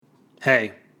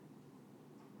Hey,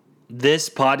 this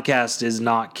podcast is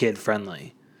not kid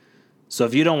friendly. So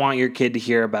if you don't want your kid to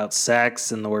hear about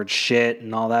sex and the word shit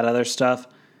and all that other stuff,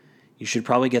 you should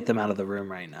probably get them out of the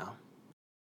room right now.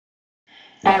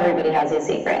 Everybody has a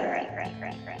secret.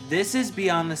 This is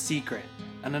Beyond the Secret,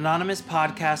 an anonymous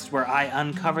podcast where I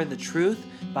uncover the truth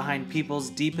behind people's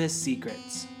deepest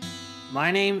secrets. My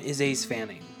name is Ace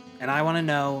Fanning, and I want to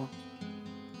know,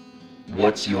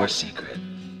 what's your secret?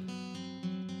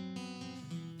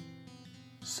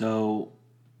 So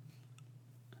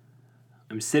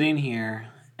I'm sitting here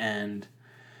and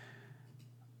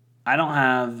I don't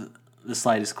have the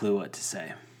slightest clue what to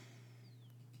say.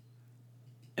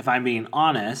 If I'm being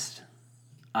honest,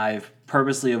 I've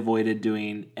purposely avoided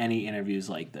doing any interviews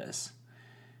like this.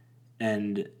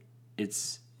 And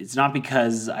it's not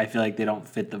because I feel like they don't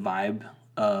fit the vibe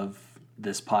of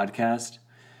this podcast.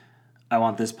 I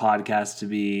want this podcast to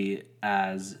be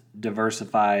as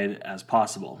diversified as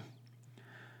possible.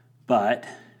 But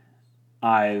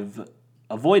I've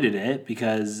avoided it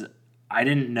because I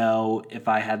didn't know if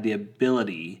I had the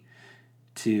ability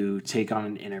to take on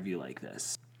an interview like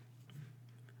this.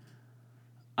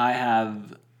 I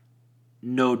have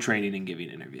no training in giving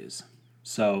interviews,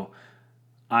 so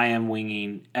I am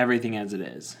winging everything as it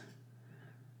is.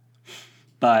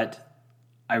 But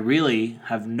I really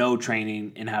have no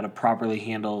training in how to properly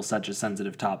handle such a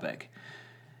sensitive topic.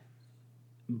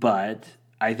 But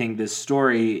I think this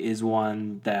story is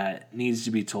one that needs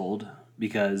to be told,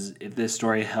 because if this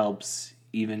story helps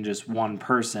even just one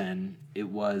person, it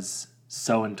was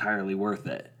so entirely worth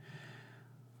it.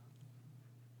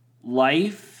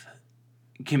 Life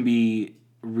can be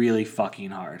really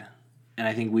fucking hard. And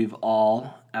I think we've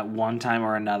all, at one time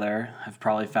or another, have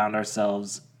probably found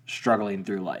ourselves struggling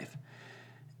through life.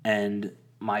 And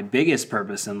my biggest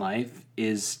purpose in life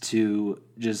is to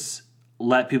just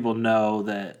let people know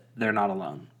that they're not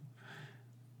alone.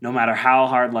 No matter how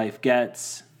hard life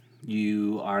gets,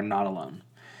 you are not alone.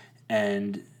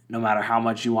 And no matter how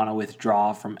much you want to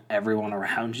withdraw from everyone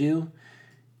around you,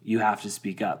 you have to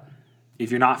speak up.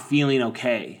 If you're not feeling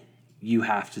okay, you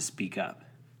have to speak up.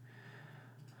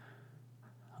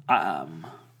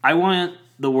 I want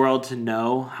the world to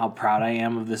know how proud I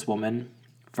am of this woman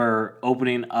for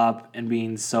opening up and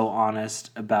being so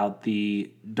honest about the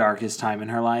darkest time in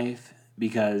her life,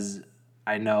 because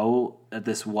I know that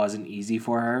this wasn't easy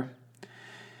for her.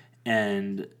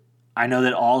 And I know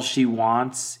that all she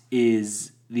wants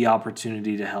is the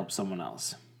opportunity to help someone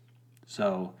else.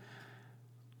 So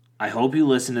I hope you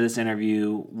listen to this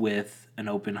interview with an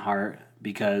open heart,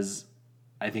 because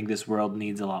I think this world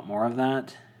needs a lot more of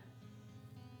that.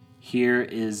 Here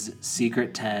is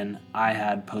Secret 10, I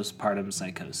had postpartum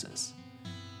psychosis.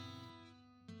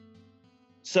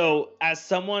 So, as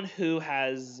someone who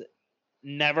has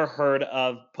never heard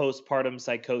of postpartum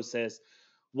psychosis,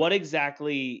 what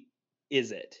exactly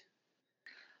is it?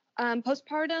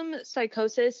 Postpartum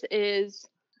psychosis is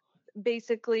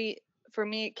basically, for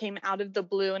me, it came out of the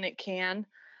blue, and it can,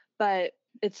 but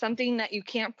it's something that you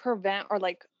can't prevent or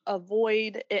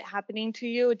avoid it happening to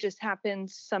you. It just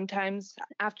happens sometimes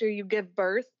after you give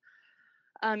birth.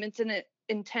 It's an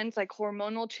intense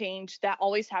hormonal change that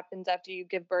always happens after you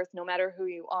give birth, no matter who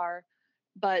you are.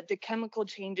 But the chemical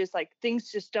changes,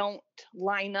 things just don't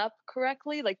line up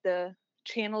correctly, the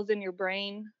channels in your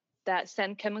brain that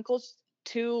send chemicals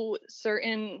to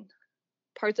certain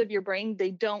parts of your brain,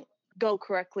 they don't go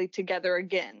correctly together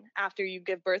again after you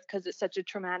give birth, because it's such a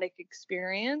traumatic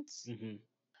experience. Mm-hmm.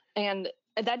 And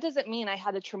that doesn't mean I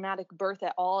had a traumatic birth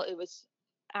at all. It was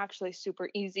actually super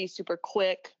easy, super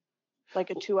quick, like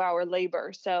a 2-hour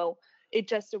labor. So it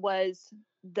just was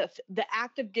the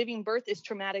act of giving birth is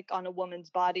traumatic on a woman's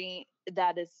body.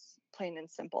 That is plain and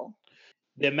simple.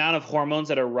 The amount of hormones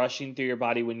that are rushing through your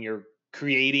body when you're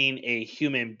creating a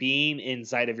human being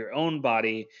inside of your own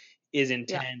body is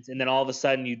intense. Yeah. And then all of a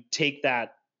sudden you take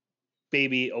that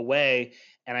baby away,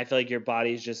 and I feel like your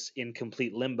body is just in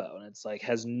complete limbo, and it's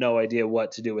has no idea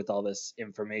what to do with all this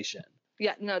information.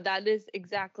 Yeah, no, that is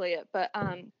exactly it. But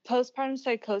postpartum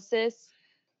psychosis,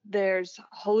 there's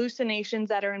hallucinations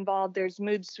that are involved. There's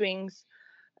mood swings.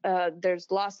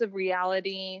 There's loss of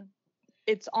reality.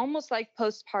 It's almost like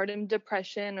postpartum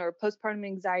depression or postpartum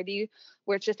anxiety,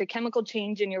 where it's just a chemical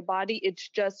change in your body. It's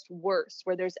just worse,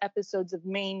 where there's episodes of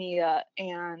mania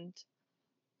and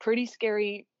pretty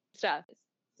scary stuff.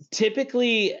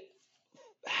 Typically,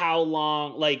 how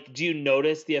long, do you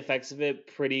notice the effects of it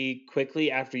pretty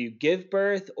quickly after you give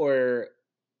birth, or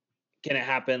can it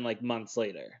happen months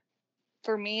later?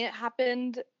 For me, it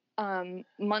happened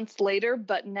months later,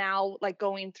 but now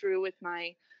going through with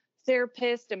my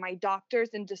therapist and my doctors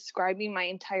and describing my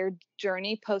entire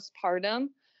journey postpartum,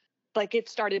 like it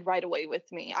started right away with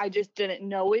me. I just didn't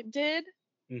know it did,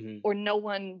 or no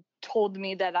one told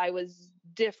me that I was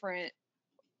different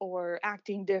or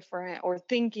acting different or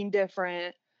thinking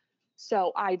different.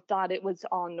 So I thought it was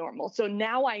all normal. So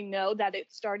now I know that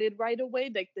it started right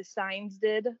away, like the signs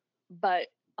did, but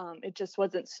it just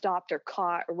wasn't stopped or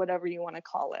caught or whatever you want to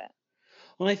call it.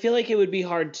 Well, I feel like it would be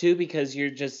hard too because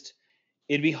it'd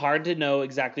be hard to know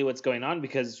exactly what's going on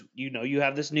because, you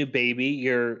have this new baby,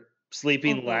 you're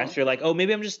sleeping less, you're like, oh,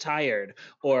 maybe I'm just tired,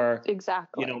 or,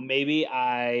 Exactly. maybe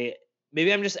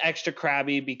I'm just extra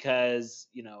crabby because,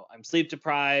 I'm sleep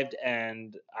deprived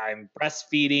and I'm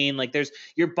breastfeeding. Like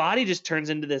your body just turns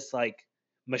into this like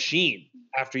machine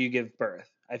after you give birth.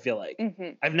 I feel like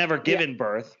I've never given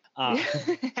birth,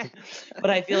 but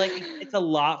I feel like it's a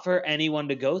lot for anyone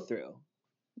to go through.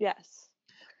 Yes.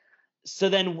 So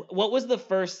then what was the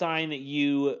first sign that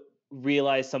you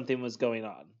realized something was going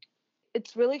on?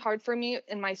 It's really hard for me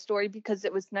in my story because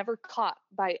it was never caught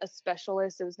by a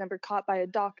specialist. It was never caught by a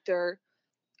doctor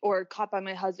or caught by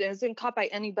my husband. It wasn't caught by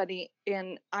anybody.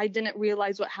 And I didn't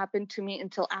realize what happened to me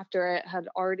until after it had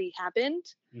already happened.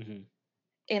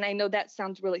 And I know that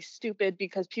sounds really stupid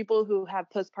because people who have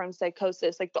postpartum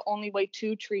psychosis, like the only way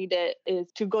to treat it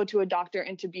is to go to a doctor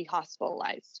and to be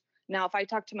hospitalized. Now, if I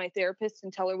talk to my therapist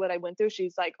and tell her what I went through,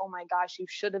 she's like, oh my gosh, you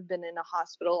should have been in a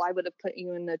hospital. I would have put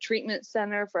you in a treatment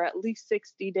center for at least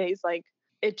 60 days. Like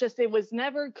it was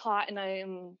never caught. And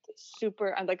I'm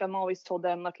always told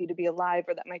that I'm lucky to be alive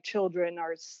or that my children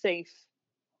are safe.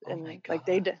 And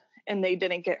they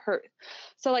didn't get hurt.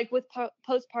 So like with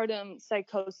postpartum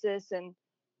psychosis, and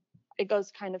it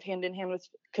goes kind of hand in hand with,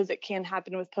 because it can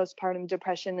happen with postpartum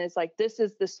depression, is like, this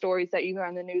is the stories that you hear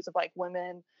on the news of like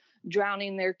women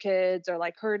drowning their kids or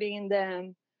like hurting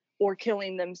them or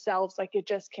killing themselves. Like it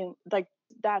just can, like,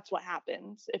 that's what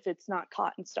happens if it's not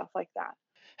caught and stuff like that.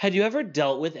 Had you ever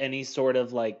dealt with any sort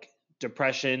of like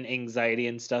depression, anxiety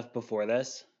and stuff before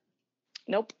this?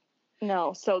 Nope.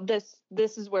 No. So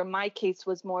this is where my case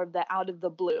was more of the out of the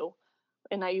blue.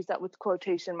 And I use that with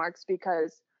quotation marks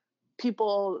because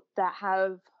people that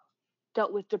have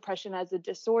dealt with depression as a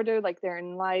disorder, like they're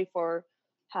in life or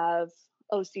have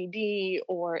OCD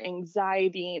or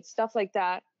anxiety, stuff like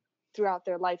that throughout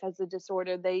their life as a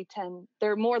disorder,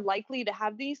 they're more likely to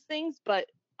have these things. But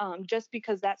just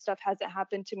because that stuff hasn't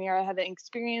happened to me or I haven't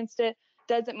experienced it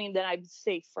doesn't mean that I'm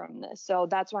safe from this. So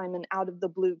that's why I'm an out of the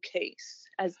blue case,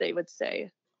 as they would say.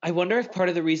 I wonder if part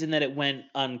of the reason that it went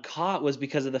uncaught was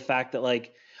because of the fact that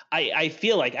like I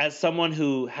feel like as someone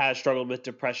who has struggled with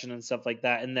depression and stuff like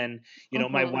that, and then,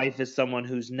 my wife is someone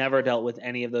who's never dealt with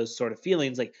any of those sort of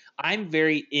feelings. Like I'm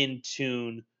very in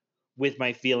tune with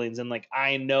my feelings, and like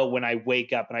I know when I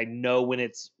wake up and I know when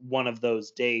it's one of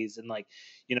those days. And like,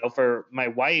 for my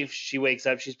wife, she wakes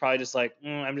up, she's probably just like,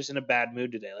 I'm just in a bad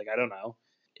mood today. Like, I don't know.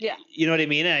 Yeah. You know what I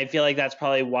mean? And I feel like that's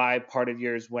probably why part of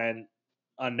yours went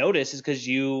unnoticed, is because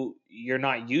you're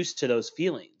not used to those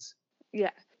feelings.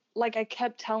 Yeah. Like I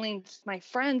kept telling my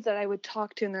friends that I would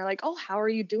talk to, and they're like, oh, how are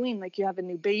you doing? Like you have a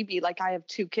new baby. Like I have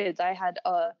two kids. I had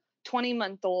a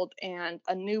 20-month-old and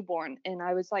a newborn. And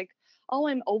I was like, oh,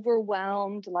 I'm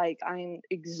overwhelmed. Like I'm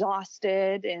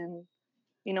exhausted. And,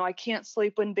 I can't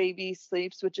sleep when baby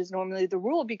sleeps, which is normally the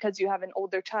rule because you have an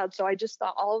older child. So I just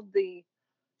thought all of the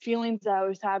feelings that I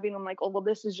was having, I'm like, oh, well,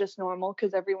 this is just normal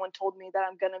because everyone told me that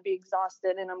I'm going to be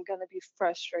exhausted and I'm going to be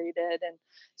frustrated. And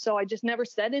so I just never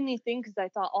said anything because I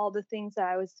thought all the things that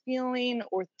I was feeling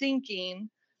or thinking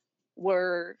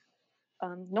were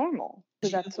normal,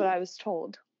 because that's what I was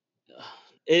told.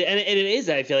 And it is,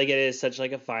 I feel like it is such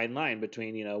like a fine line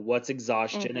between, what's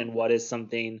exhaustion and what is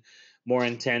something more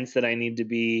intense that I need to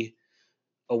be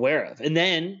aware of. And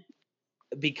then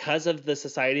because of the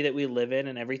society that we live in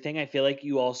and everything, I feel like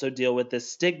you also deal with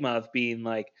this stigma of being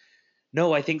like,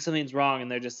 no, I think something's wrong. And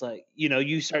they're just like,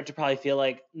 you start to probably feel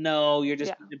like, no, you're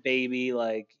just a baby.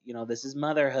 Like, this is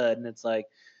motherhood. And it's like,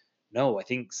 no, I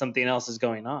think something else is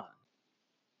going on.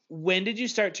 When did you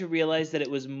start to realize that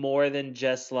it was more than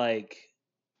just like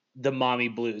the mommy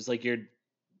blues? Like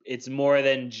it's more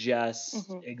than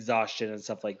just exhaustion and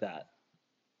stuff like that.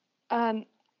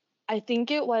 I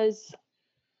think it was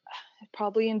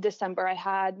probably in December. I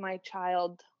had my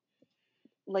child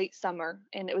late summer,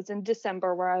 and it was in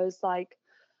December where I was like,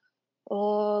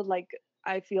 oh, like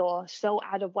I feel so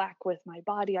out of whack with my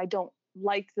body. I don't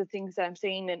like the things that I'm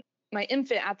saying. And my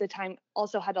infant at the time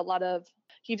also had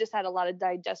he just had a lot of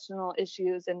digestional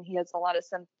issues, and he has a lot of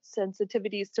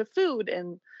sensitivities to food.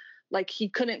 And like he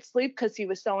couldn't sleep because he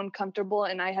was so uncomfortable.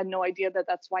 And I had no idea that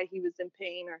that's why he was in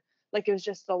pain, or like it was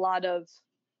just a lot of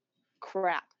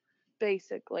crap.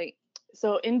 basically.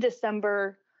 So in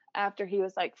December, after he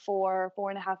was like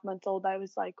 4.5 months old, I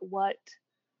was like, what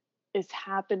is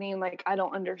happening? Like, I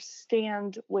don't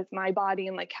understand with my body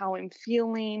and like how I'm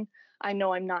feeling. I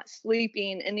know I'm not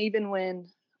sleeping. And even when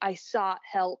I sought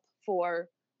help for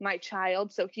my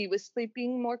child, so he was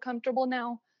sleeping more comfortable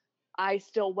now, I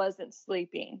still wasn't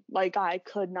sleeping. Like, I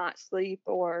could not sleep,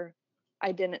 or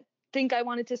I didn't think I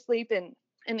wanted to sleep.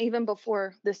 And even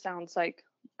before, this sounds like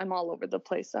I'm all over the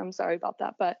place, so I'm sorry about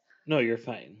that, but No, you're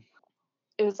fine.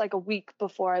 it was like a week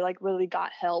before I like really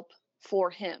got help for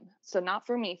him. So not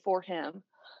for me, for him,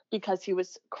 because he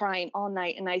was crying all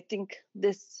night. And I think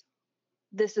this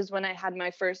is when I had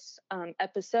my first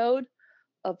episode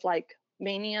of like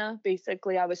mania.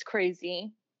 Basically, I was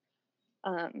crazy.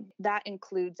 That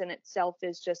includes in itself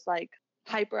is just like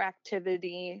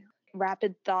hyperactivity,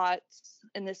 rapid thoughts,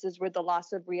 and this is where the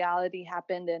loss of reality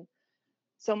happened. And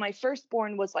so my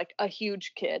firstborn was like a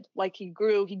huge kid. Like, he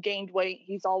grew, he gained weight.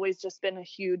 He's always just been a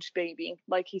huge baby.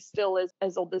 Like, he still is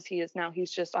as old as he is now.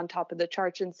 He's just on top of the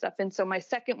charts and stuff. And so my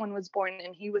second one was born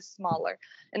and he was smaller.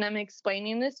 And I'm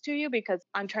explaining this to you because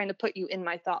I'm trying to put you in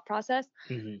my thought process.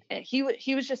 Mm-hmm. And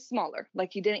he was just smaller.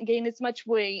 Like, he didn't gain as much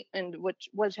weight and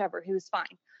whichever, he was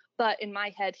fine. But in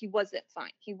my head, he wasn't fine.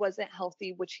 He wasn't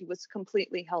healthy, which he was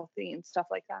completely healthy and stuff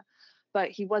like that. But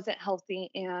he wasn't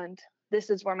healthy, and this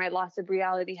is where my loss of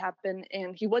reality happened.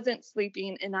 And he wasn't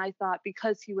sleeping. And I thought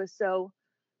because he was so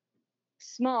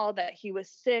small that he was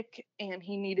sick and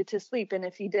he needed to sleep. And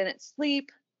if he didn't sleep,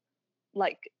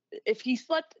 like if he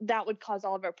slept, that would cause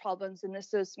all of our problems. And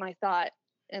this was my thought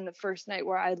in the first night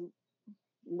where I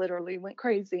literally went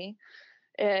crazy,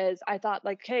 is I thought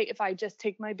like, hey, if I just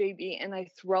take my baby and I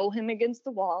throw him against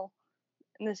the wall,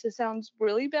 and sounds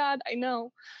really bad, I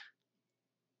know.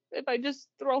 If I just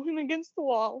throw him against the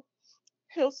wall,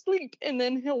 he'll sleep and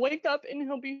then he'll wake up and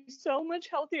he'll be so much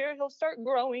healthier. He'll start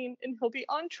growing and he'll be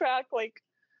on track. Like,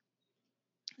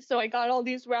 so I got all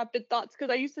these rapid thoughts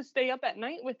because I used to stay up at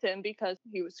night with him because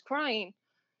he was crying.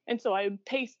 And so I would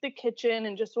pace the kitchen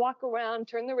and just walk around,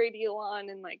 turn the radio on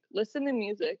and like listen to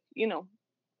music,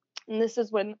 And this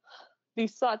is when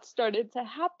these thoughts started to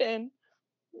happen.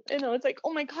 And I was like,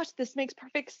 oh my gosh, this makes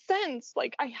perfect sense.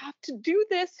 Like, I have to do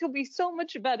this. He'll be so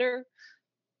much better.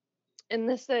 And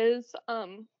this is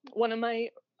one of my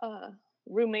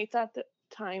roommates at the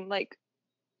time. Like,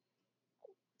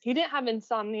 he didn't have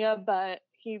insomnia, but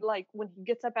he, like, when he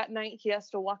gets up at night, he has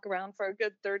to walk around for a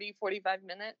good 30-45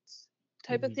 minutes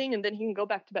type of thing, and then he can go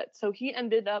back to bed. So he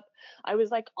ended up, I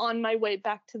was like on my way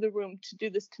back to the room to do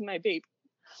this to my baby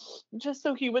just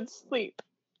so he would sleep.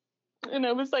 And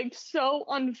I was like so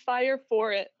on fire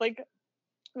for it, like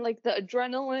the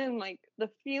adrenaline, like the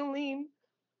feeling,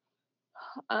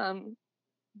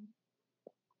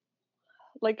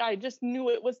 like I just knew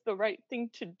it was the right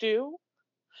thing to do.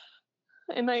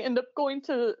 And I ended up going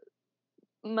to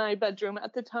my bedroom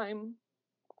at the time,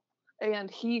 and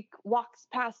he walks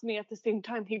past me at the same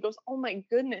time. He goes, oh my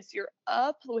goodness, you're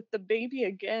up with the baby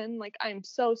again. Like, I'm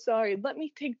so sorry. Let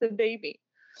me take the baby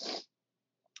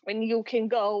and you can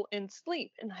go and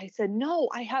sleep. And I said, no,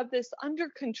 I have this under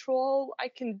control. I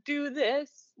can do this.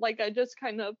 Like, I just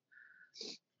kind of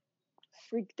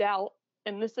freaked out.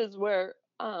 And this is where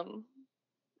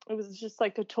it was just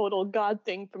like a total God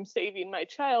thing from saving my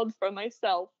child from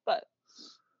myself. But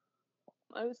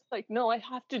I was like, no, I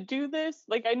have to do this.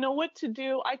 Like, I know what to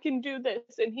do. I can do this.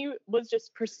 And he was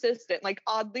just persistent, like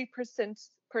oddly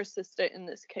persistent in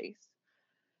this case.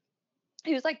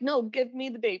 He was like, no, give me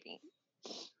the baby.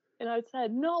 And I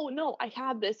said, no, I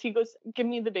have this. He goes, give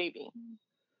me the baby.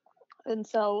 And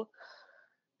so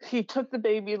he took the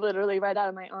baby literally right out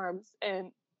of my arms.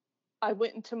 And I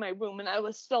went into my room and I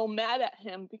was so mad at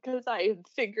him because I had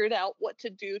figured out what to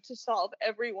do to solve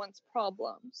everyone's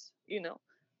problems,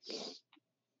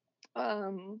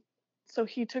 So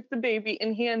he took the baby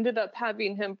and he ended up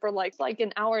having him for like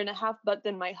an hour and a half. But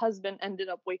then my husband ended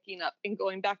up waking up and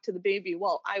going back to the baby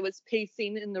while I was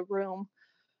pacing in the room,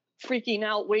 freaking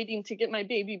out, waiting to get my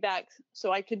baby back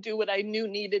so I could do what I knew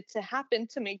needed to happen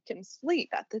to make him sleep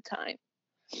at the time.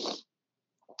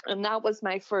 And that was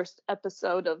my first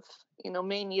episode of,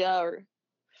 mania,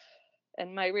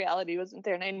 and my reality wasn't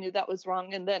there. And I knew that was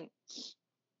wrong. And then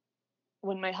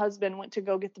when my husband went to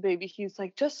go get the baby, he was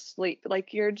like, just sleep.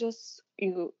 Like, you just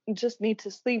need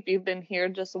to sleep. You've been here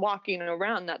just walking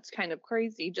around. That's kind of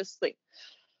crazy. Just sleep.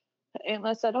 And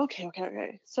I said,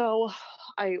 okay. So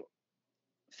I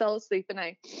fell asleep and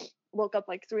I woke up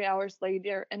like 3 hours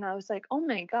later and I was like, oh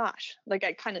my gosh, like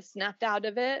I kind of snapped out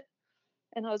of it.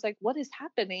 And I was like, what is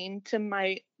happening to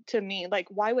me? Like,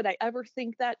 why would I ever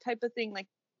think that type of thing? Like,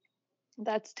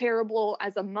 that's terrible.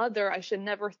 As a mother, I should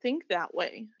never think that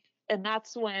way. And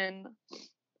that's when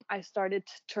I started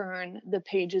to turn the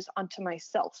pages onto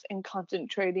myself and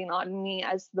concentrating on me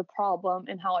as the problem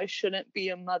and how I shouldn't be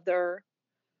a mother.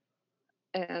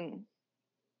 And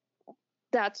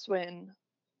that's when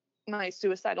my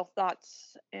suicidal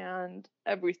thoughts and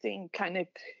everything kind of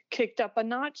kicked up a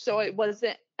notch. So it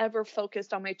wasn't ever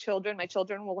focused on my children. My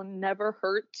children will never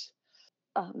hurt.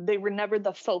 They were never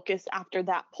the focus after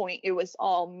that point. It was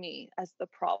all me as the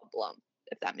problem,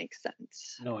 if that makes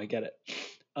sense. No, I get it.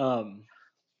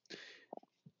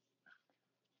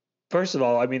 First of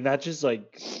all, I mean, that just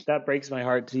like, that breaks my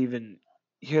heart to even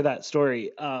hear that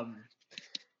story.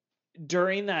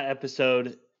 During that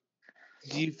episode,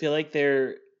 do you feel like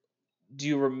do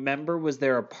you remember, was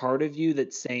there a part of you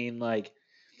that's saying like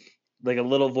a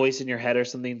little voice in your head or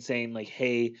something saying like,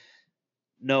 hey,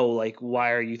 no, like,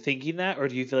 why are you thinking that? Or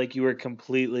do you feel like you were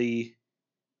completely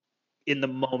in the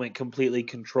moment, completely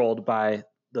controlled by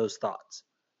those thoughts?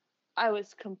 I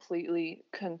was completely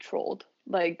controlled.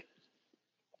 Like,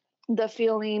 the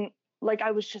feeling, like,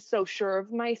 I was just so sure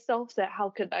of myself that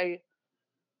how could I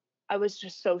was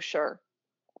just so sure.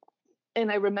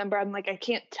 And I remember I'm like, I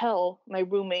can't tell my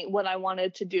roommate what I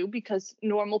wanted to do because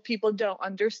normal people don't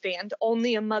understand.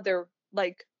 Only a mother,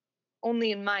 like,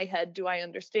 only in my head do I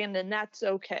understand, and that's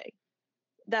okay.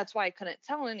 That's why I couldn't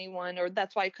tell anyone, or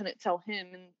that's why I couldn't tell him,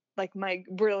 and like my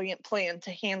brilliant plan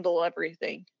to handle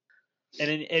everything. And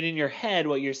in your head,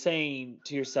 what you're saying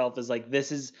to yourself is like,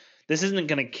 this isn't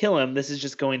going to kill him. This is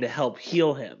just going to help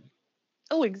heal him.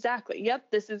 Oh, exactly.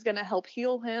 Yep. This is going to help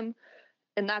heal him.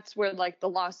 And that's where like the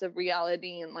loss of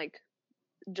reality and like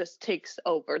just takes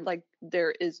over. Like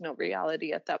there is no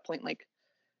reality at that point. Like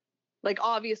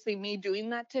obviously me doing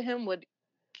that to him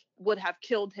would have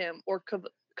killed him or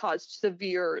caused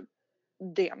severe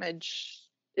damage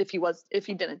if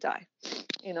he didn't die.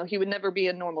 You know, he would never be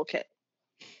a normal kid.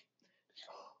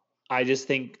 I just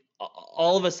think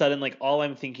all of a sudden, like, all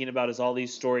I'm thinking about is all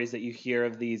these stories that you hear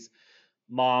of these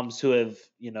moms who have,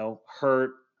 you know,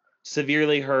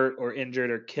 severely hurt or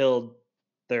injured or killed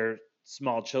their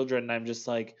small children. And I'm just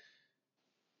like,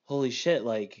 holy shit,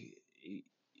 like,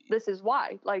 this is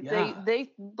why. Like, yeah.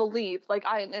 they believe, like,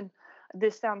 and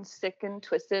this sounds sick and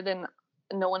twisted and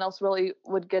no one else really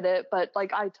would get it, but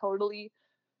like I totally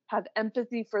have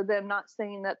empathy for them, not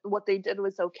saying that what they did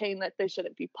was okay and that they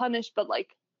shouldn't be punished, but like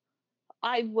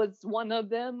I was one of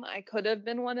them. I could have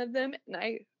been one of them, and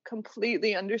I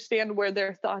completely understand where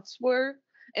their thoughts were.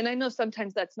 And I know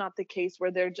sometimes that's not the case, where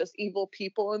they're just evil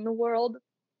people in the world.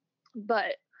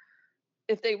 But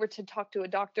if they were to talk to a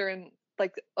doctor and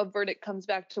like a verdict comes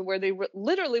back to where they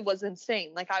literally was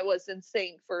insane, like I was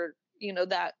insane for, you know,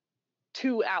 that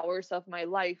 2 hours of my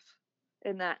life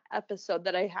in that episode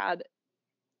that I had,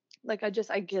 like I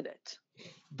get it.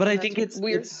 But I think it's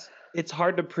weird. It's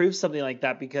hard to prove something like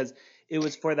that because it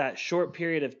was for that short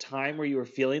period of time where you were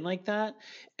feeling like that.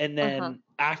 And then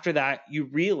after that, you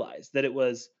realize that it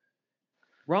was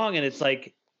wrong. And it's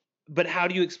like, but how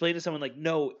do you explain to someone like,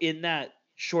 no, in that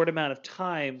short amount of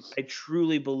time, I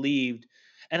truly believed.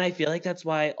 And I feel like that's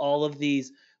why all of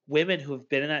these women who have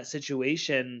been in that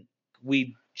situation,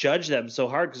 we judge them so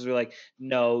hard because we're like,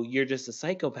 no, you're just a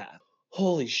psychopath.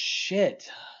 Holy shit.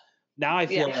 Now I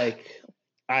feel like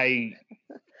I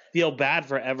feel bad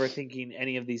for ever thinking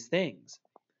any of these things.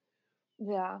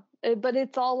 Yeah, but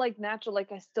it's all like natural.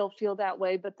 Like I still feel that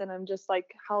way, but then I'm just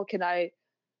like, how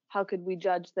could we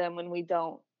judge them when we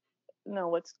don't know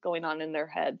what's going on in their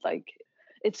head? Like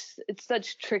it's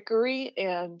such trickery,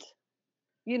 and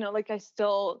you know, like I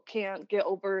still can't get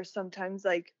over sometimes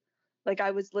like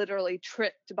I was literally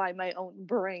tricked by my own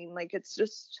brain. Like it's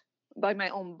just by my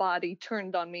own body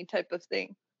turned on me type of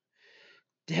thing.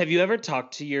 Have you ever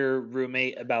talked to your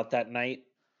roommate about that night?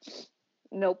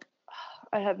 Nope,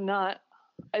 I have not.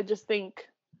 I just think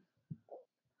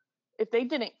if they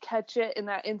didn't catch it in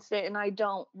that instant, and I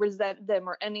don't resent them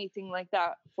or anything like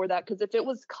that for that, because if it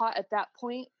was caught at that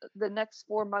point, the next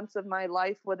 4 months of my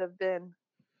life would have been,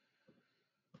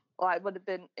 well, I would have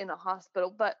been in a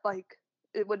hospital, but like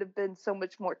it would have been so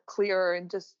much more clear, and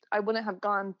just I wouldn't have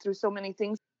gone through so many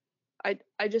things.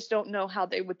 I just don't know how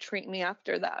they would treat me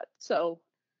after that. So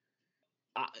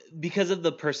because of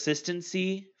the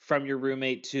persistency from your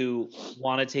roommate to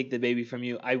want to take the baby from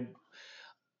you,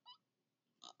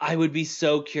 I would be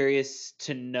so curious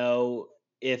to know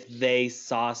if they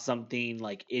saw something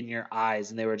like in your eyes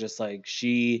and they were just like,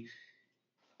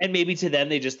 and maybe to them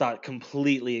they just thought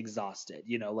completely exhausted,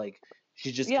 you know, like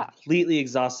she's just completely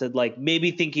exhausted, like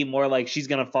maybe thinking more like she's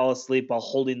gonna fall asleep while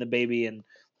holding the baby and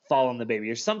fall on the baby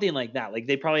or something like that. Like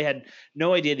they probably had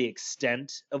no idea the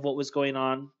extent of what was going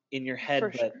on in your head.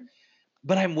 For sure.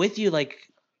 But I'm with you. Like,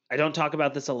 I don't talk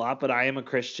about this a lot, but I am a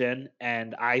Christian,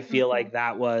 and I feel like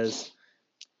that was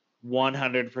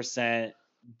 100%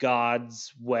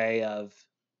 God's way of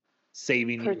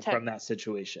saving you from that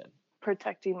situation.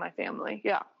 Protecting my family.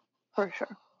 Yeah, for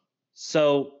sure.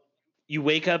 So you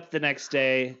wake up the next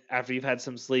day after you've had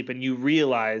some sleep and you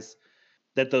realize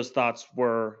that those thoughts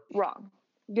were wrong.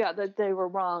 Yeah, that they were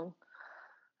wrong.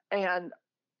 And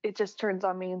it just turns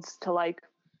on me to like,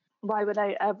 why would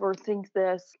I ever think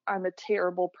this? I'm a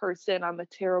terrible person. I'm a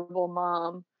terrible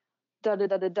mom. Da da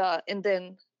da da da. And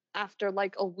then after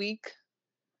like a week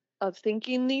of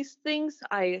thinking these things,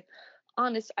 I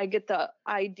get the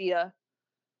idea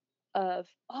of,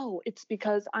 oh, it's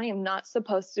because I am not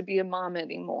supposed to be a mom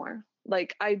anymore.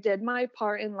 Like, I did my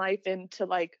part in life into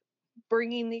like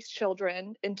bringing these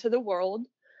children into the world,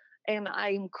 and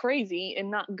I'm crazy and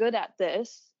not good at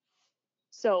this.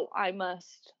 So I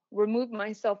must remove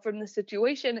myself from the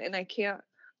situation, and I can't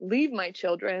leave my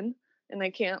children, and I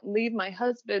can't leave my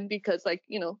husband because, like,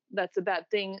 you know, that's a bad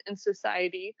thing in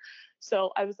society.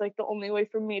 So I was like, the only way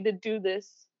for me to do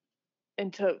this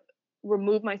and to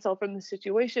remove myself from the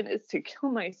situation is to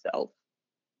kill myself.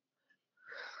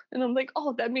 And I'm like,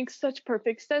 oh, that makes such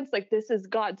perfect sense. Like, this is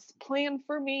God's plan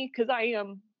for me, because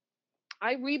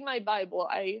I read my Bible.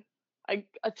 I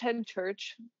attend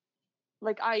church.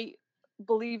 Like, I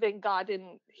believe in God,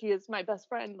 and he is my best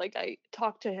friend. Like, I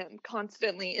talk to him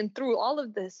constantly. And through all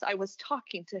of this, I was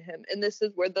talking to him. And this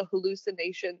is where the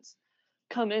hallucinations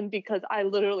come in, because I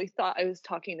literally thought I was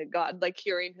talking to God, like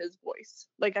hearing his voice.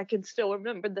 Like, I can still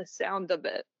remember the sound of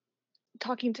it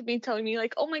talking to me, telling me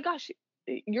like, oh my gosh,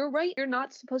 you're right. You're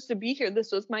not supposed to be here.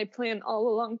 This was my plan all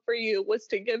along for you, was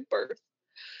to give birth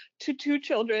to 2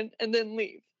 children and then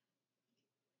leave.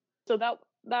 So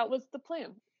that was the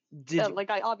plan. Like,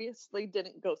 I obviously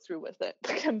didn't go through with it.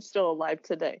 Like, I'm still alive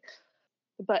today.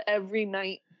 But every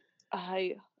night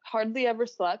I hardly ever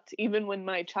slept, even when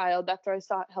my child, after I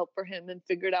sought help for him and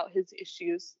figured out his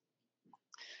issues,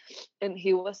 and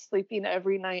he was sleeping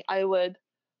every night, I would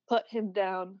put him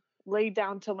down, lay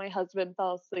down till my husband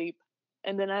fell asleep,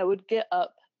 and then I would get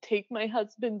up, take my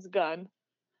husband's gun,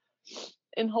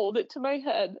 and hold it to my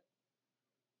head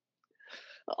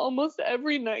almost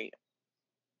every night.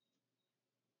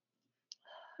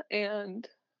 And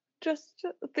just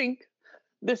think,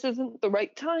 this isn't the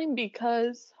right time,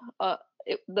 because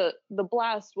the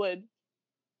blast would,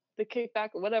 the kickback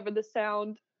or whatever, the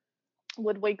sound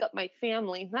would wake up my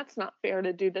family. That's not fair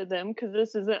to do to them, because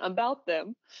this isn't about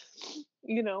them,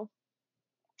 you know.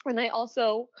 And I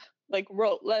also like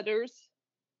wrote letters.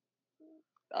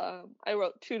 I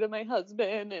wrote 2 to my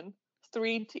husband and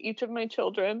 3 to each of my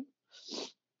children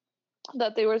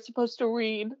that they were supposed to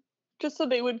read, just so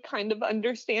they would kind of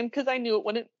understand, because I knew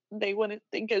they wouldn't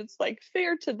think it's like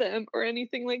fair to them or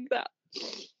anything like that.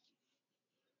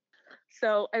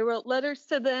 So I wrote letters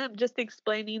to them, just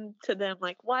explaining to them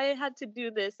like why I had to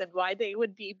do this and why they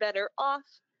would be better off,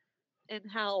 and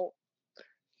how,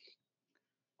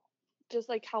 just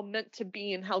like how meant to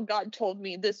be, and how God told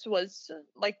me this was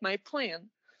like my plan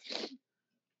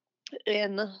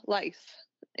in life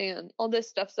and all this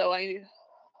stuff. So I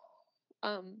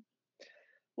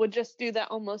would just do that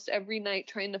almost every night,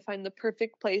 trying to find the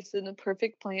perfect place and the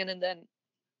perfect plan. And then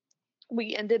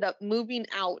we ended up moving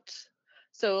out.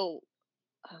 So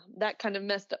that kind of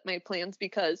messed up my plans,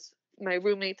 because my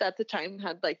roommates at the time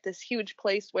had like this huge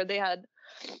place where they had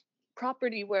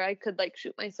property where I could like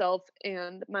shoot myself,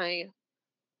 and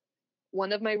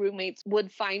one of my roommates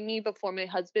would find me before my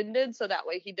husband did, so that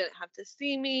way he didn't have to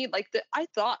see me. Like, I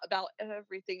thought about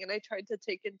everything, and I tried to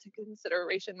take into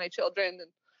consideration my children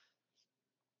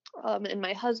and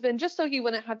my husband, just so he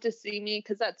wouldn't have to see me,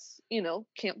 because that's, you know,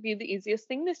 can't be the easiest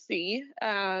thing to see.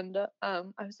 And I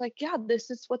was like, yeah, this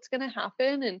is what's gonna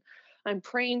happen, and I'm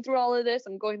praying through all of this,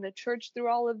 I'm going to church through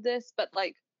all of this, but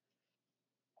like,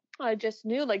 I just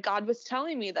knew like God was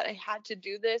telling me that I had to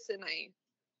do this, and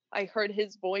I heard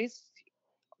his voice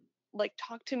like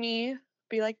talk to me,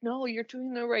 be like, no, you're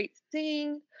doing the right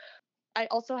thing. I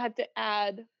also had to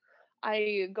add,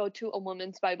 I go to a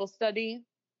women's Bible study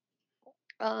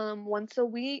once a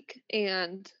week,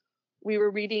 and we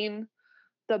were reading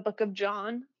the book of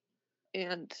John,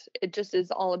 and it just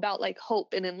is all about like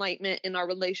hope and enlightenment in our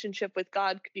relationship with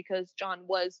God, because John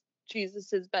was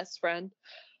Jesus's best friend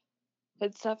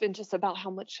and stuff, and just about how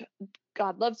much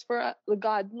God loves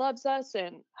us,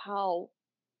 and how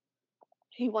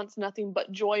he wants nothing but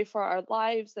joy for our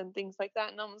lives and things like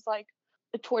that. And I was like,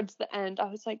 towards the end, I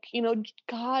was like, you know,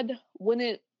 God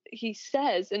wouldn't, he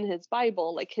says in his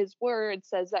Bible, like his word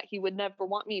says that he would never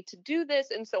want me to do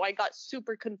this. And so I got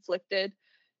super conflicted,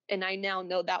 And I now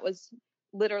know that was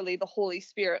literally the Holy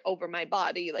Spirit over my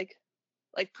body, like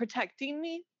protecting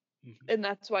me. Mm-hmm. And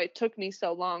that's why it took me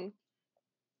so long.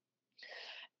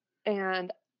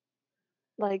 And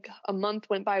like a month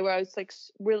went by where I was like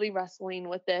really wrestling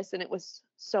with this, and it was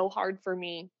so hard for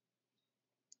me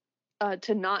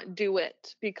to not do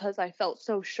it because I felt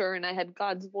so sure, and I had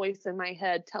God's voice in my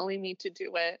head telling me to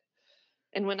do it.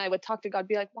 And when I would talk to God,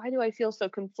 be like, why do I feel so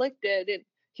conflicted? And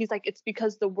he's like, it's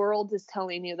because the world is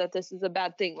telling you that this is a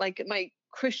bad thing. Like my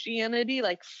Christianity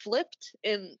like flipped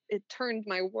and it turned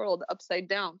my world upside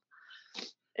down.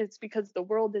 It's because the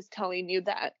world is telling you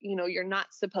that, you know, you're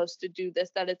not supposed to do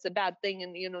this, that it's a bad thing.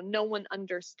 And, you know, no one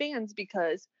understands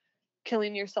because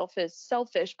killing yourself is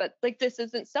selfish, but like, this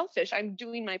isn't selfish. I'm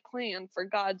doing my plan for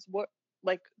God's work.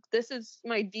 Like, this is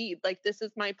my deed. Like, this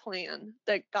is my plan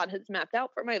that God has mapped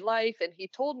out for my life. And he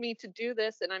told me to do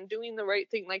this and I'm doing the right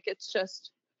thing. Like, it's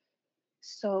just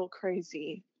so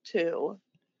crazy to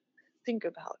think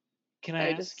about. Can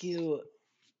I ask you,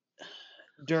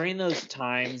 during those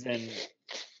times and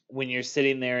when you're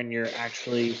sitting there and you're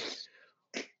actually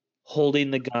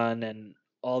holding the gun and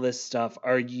all this stuff,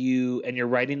 and you're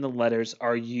writing the letters,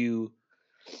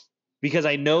 because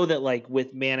I know that like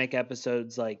with manic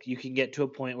episodes, like you can get to a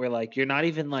point where like you're not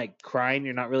even like crying,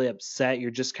 you're not really upset,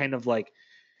 you're just kind of like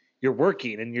you're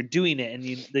working and you're doing it, and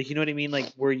you know what I mean?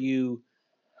 Like were you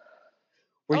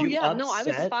upset? No, I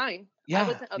was fine. Yeah, I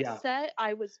wasn't upset. Yeah.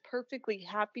 I was perfectly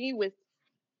happy with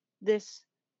this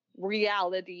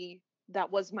reality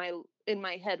that was in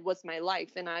my head was my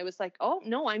life. And I was like, oh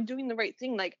no, I'm doing the right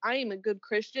thing. Like, I am a good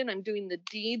Christian. I'm doing the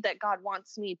deed that God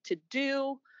wants me to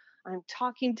do. I'm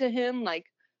talking to him. Like,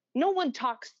 no one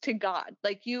talks to God.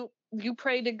 Like you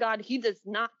pray to God. He does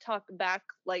not talk back.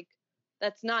 Like,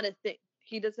 that's not a thing.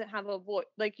 He doesn't have a voice.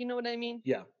 Like, you know what I mean?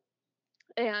 Yeah.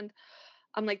 And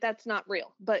I'm like, that's not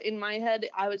real. But in my head,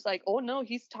 I was like, oh no,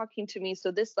 he's talking to me.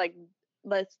 So this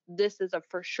this is a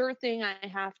for sure thing I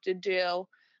have to do.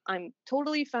 I'm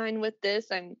totally fine with this.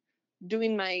 I'm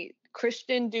doing my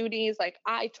Christian duties. Like,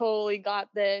 I totally got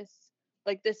this.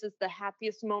 Like, this is the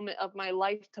happiest moment of my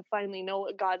life to finally know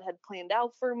what God had planned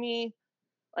out for me.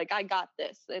 Like, I got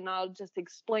this. And I'll just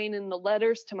explain in the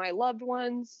letters to my loved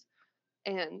ones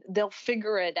and they'll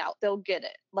figure it out. They'll get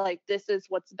it. Like, this is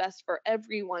what's best for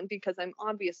everyone because I'm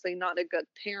obviously not a good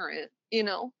parent, you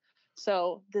know?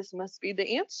 So this must be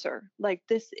the answer. Like,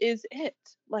 this is it.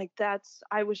 Like,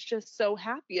 I was just so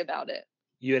happy about it.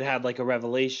 You had like a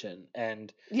revelation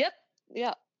and. Yep.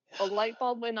 Yeah. A light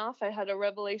bulb went off. I had a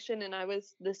revelation and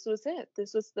this was it.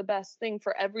 This was the best thing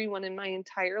for everyone in my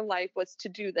entire life was to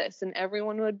do this, and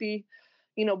everyone would be,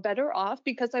 you know, better off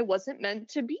because I wasn't meant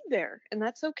to be there, and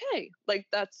that's okay. Like,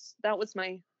 that was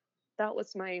my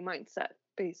mindset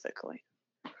basically.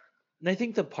 And I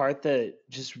think the part that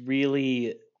just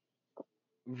really,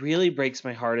 really breaks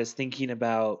my heart is thinking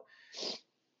about,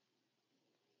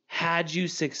 had you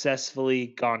successfully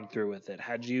gone through with it,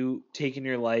 had you taken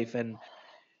your life and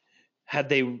had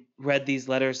they read these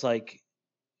letters, like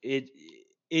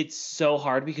it's so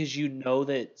hard because you know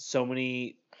that so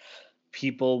many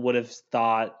people would have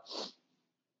thought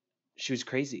she was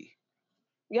crazy.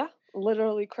 Yeah,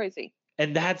 literally crazy.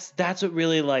 And that's what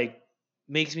really like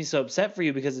makes me so upset for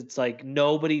you, because it's like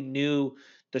nobody knew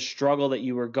the struggle that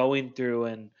you were going through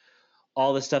and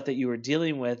all the stuff that you were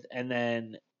dealing with. And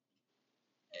then,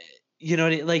 you know,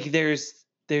 like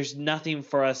there's nothing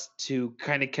for us to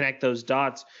kind of connect those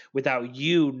dots without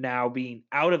you now being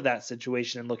out of that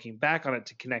situation and looking back on it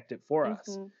to connect it for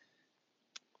us.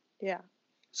 Yeah.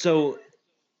 So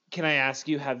can I ask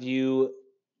you,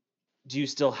 do you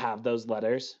still have those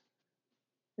letters?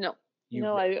 No.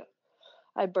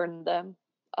 I burned them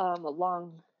a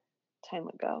long time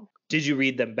ago. Did you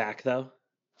read them back though?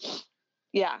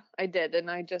 Yeah, I did.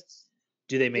 And I just.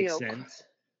 Do they make sense?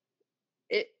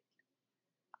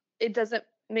 It doesn't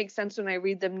make sense when I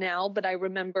read them now, but I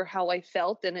remember how I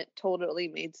felt and it totally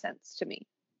made sense to me.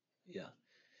 Yeah.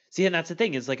 See, and that's the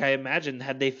thing is, like, I imagine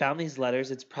had they found these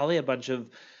letters, it's probably a bunch of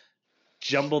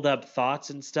jumbled up thoughts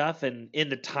and stuff. And in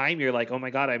the time you're like, oh my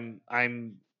God,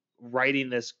 I'm writing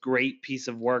this great piece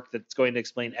of work that's going to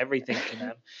explain everything to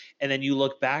them. And then you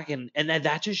look back and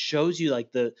that just shows you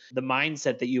like the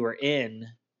mindset that you were in.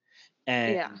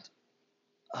 And yeah.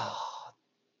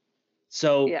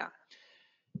 So yeah.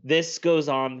 This goes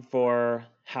on for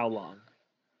how long?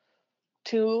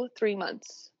 2-3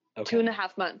 months. Okay.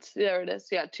 2.5 months. There it is.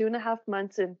 Yeah, 2.5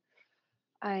 months, and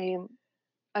I'm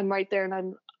right there,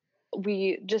 and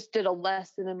we just did a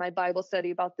lesson in my Bible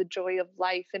study about the joy of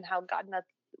life and how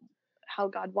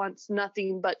God wants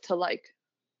nothing but to like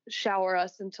shower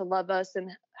us and to love us,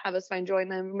 and have us find joy.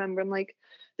 And I remember I'm like,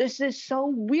 this is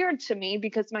so weird to me,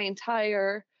 because my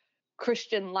entire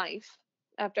Christian life,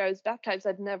 after I was baptized,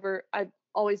 I've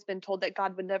always been told that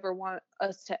God would never want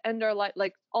us to end our life,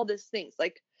 like all these things.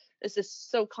 Like, this is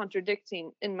so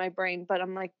contradicting in my brain, but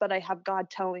I'm like, but I have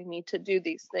God telling me to do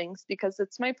these things because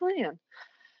it's my plan.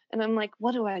 And I'm like,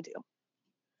 what do I do?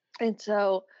 And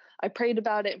so I prayed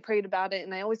about it,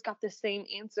 and I always got the same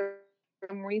answer. For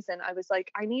some reason, I was like,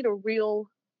 I need a real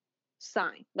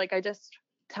sign. Like, I just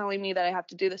telling me that I have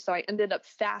to do this. So I ended up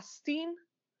fasting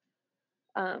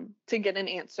to get an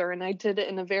answer. And I did it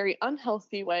in a very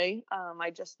unhealthy way.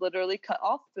 I just literally cut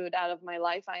all food out of my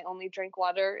life. I only drink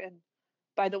water. And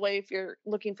by the way, if you're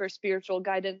looking for spiritual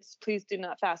guidance, please do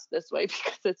not fast this way,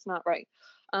 because it's not right.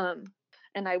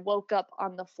 And I woke up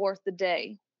on the fourth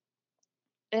day,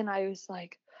 and I was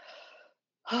like,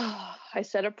 I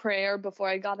said a prayer before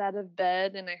I got out of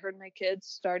bed, and I heard my kids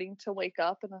starting to wake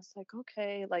up, and I was like,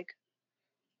 okay, like,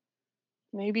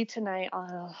 maybe tonight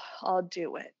I'll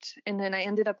do it. And then I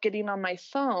ended up getting on my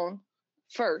phone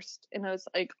first, and I was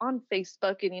like on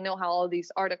Facebook, and you know how all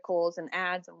these articles and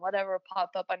ads and whatever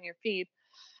pop up on your feed.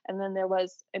 And then there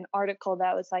was an article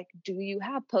that was like, do you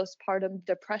have postpartum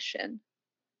depression?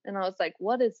 And I was like,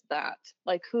 what is that?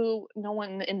 Like, no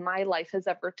one in my life has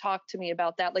ever talked to me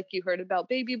about that. Like, you heard about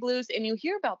baby blues, and you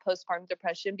hear about postpartum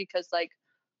depression because like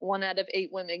 1 out of 8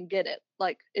 women get it.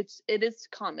 Like, it is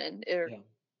common, or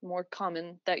more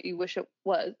common that you wish it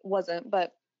wasn't.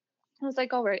 But I was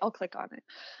like, all right, I'll click on it.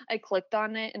 I clicked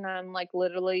on it, and I'm like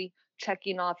literally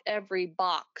checking off every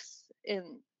box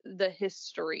in the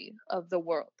history of the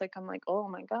world. Like, I'm like, oh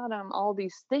my God, I'm all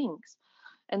these things.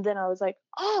 And then I was like,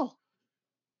 oh,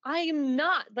 I'm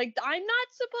not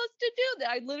supposed to do that.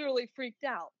 I literally freaked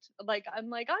out. Like, I'm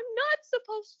not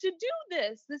supposed to do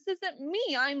this. This isn't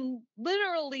me.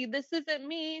 This isn't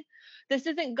me. This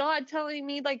isn't God telling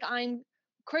me like I'm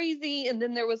crazy. And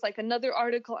then there was like another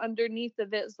article underneath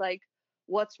of it. It's like,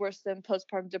 what's worse than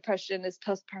postpartum depression is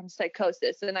postpartum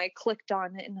psychosis. And I clicked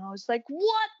on it, and I was like,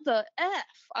 what the F?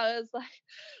 I was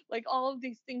like all of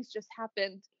these things just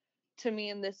happened to me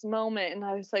in this moment. And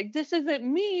I was like, this isn't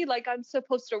me. Like, I'm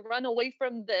supposed to run away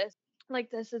from this. Like,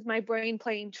 this is my brain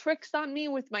playing tricks on me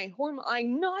with my hormone.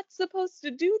 I'm not supposed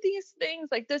to do these things.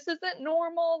 Like, this isn't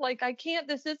normal. Like, I can't,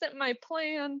 this isn't my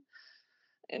plan.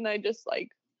 And I just like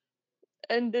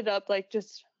ended up like,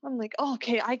 I'm like, oh,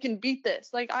 okay, I can beat this.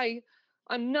 Like,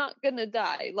 I'm not gonna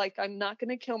die. Like, I'm not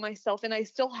gonna kill myself. And I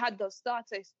still had those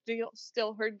thoughts. I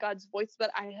still heard God's voice,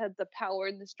 but I had the power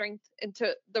and the strength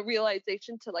into the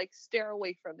realization to like steer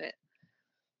away from it.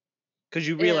 Because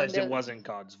you realized it wasn't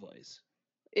God's voice.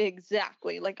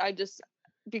 Exactly. Like,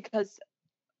 because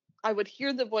I would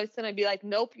hear the voice and I'd be like,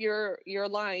 nope, you're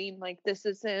lying. Like, this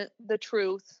isn't the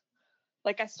truth.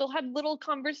 Like, I still had little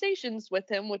conversations with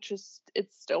him,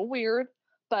 it's still weird,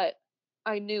 but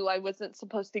I knew I wasn't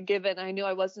supposed to give in. I knew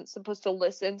I wasn't supposed to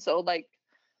listen. So like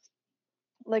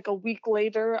a week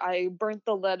later, I burnt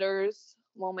the letters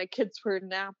while my kids were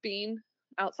napping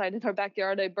outside in our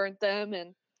backyard. I burnt them,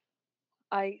 and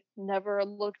I never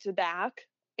looked back.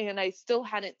 And I still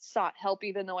hadn't sought help,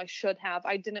 even though I should have.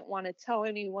 I didn't want to tell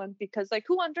anyone, because like,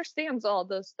 who understands all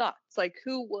those thoughts? Like,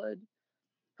 who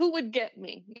would get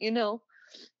me, you know?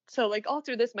 So like all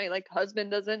through this, my like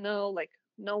husband doesn't know, like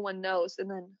no one knows. And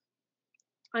then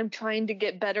I'm trying to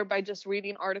get better by just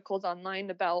reading articles online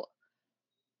about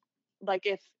like,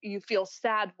 if you feel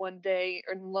sad one day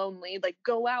or lonely, like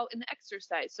go out and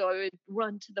exercise. So I would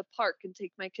run to the park and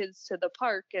take my kids to the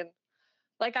park. And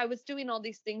like, I was doing all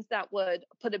these things that would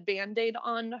put a Band-Aid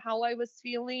on how I was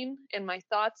feeling and my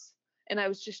thoughts. And I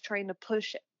was just trying to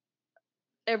push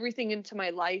everything into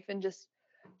my life and just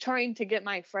trying to get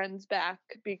my friends back,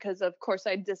 because of course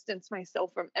I distanced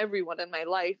myself from everyone in my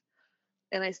life.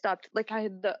 And I stopped, like, I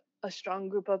had a strong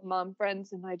group of mom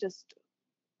friends, and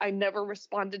I never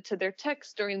responded to their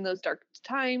texts during those dark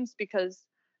times, because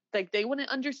like they wouldn't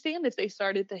understand if they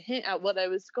started to hint at what I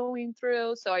was going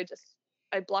through. So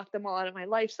I blocked them all out of my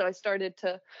life. So I started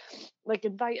to like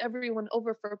invite everyone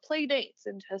over for play dates,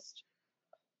 and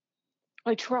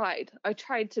I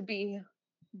tried to be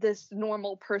this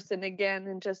normal person again,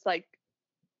 and just like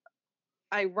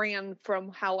I ran from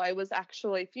how I was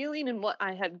actually feeling and what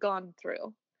I had gone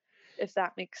through, if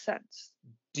that makes sense.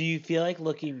 Do you feel like,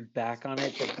 looking back on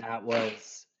it, that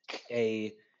was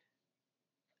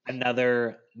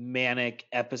another manic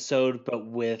episode, but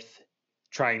with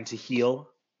trying to heal?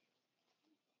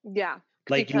 Yeah.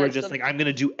 Like, you were just like, I'm going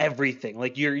to do everything.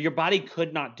 Like, your body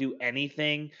could not do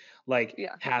anything like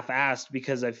half-assed,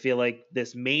 because I feel like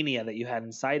this mania that you had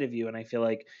inside of you. And I feel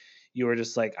like you were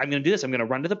just like, I'm going to do this. I'm going to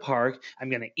run to the park. I'm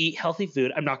going to eat healthy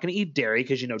food. I'm not going to eat dairy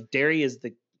because, dairy is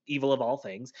the evil of all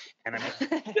things. And I'm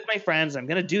with my friends. I'm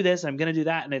going to do this. I'm going to do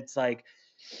that. And it's like,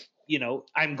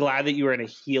 I'm glad that you were in a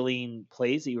healing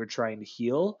place, that you were trying to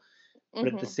heal. But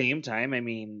at the same time, I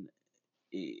mean,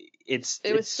 it's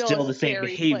still the same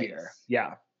behavior. Place.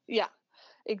 Yeah. Yeah,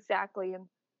 exactly. And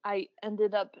I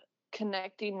ended up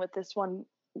connecting with this one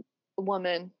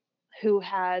woman who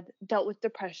had dealt with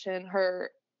depression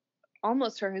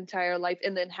almost her entire life,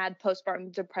 and then had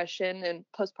postpartum depression and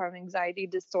postpartum anxiety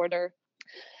disorder.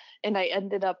 And I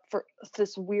ended up, for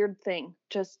this weird thing,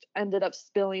 just ended up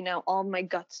spilling out all my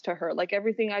guts to her. Like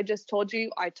everything I just told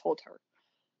you, I told her.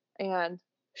 And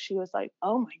she was like,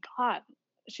 oh my God.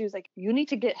 She was like, you need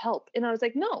to get help. And I was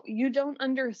like, no, you don't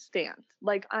understand.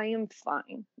 Like, I am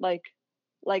fine. Like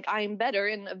I'm better,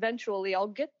 and eventually I'll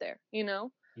get there,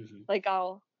 Like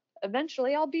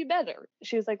eventually I'll be better.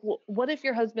 She was like, well, what if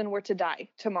your husband were to die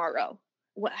tomorrow?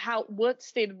 What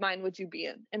state of mind would you be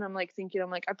in? And I'm like thinking,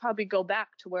 I'd probably go back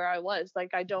to where I was.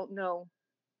 Like, I don't know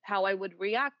how I would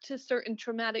react to certain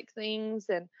traumatic things.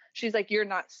 And she's like, you're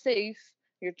not safe.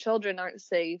 Your children aren't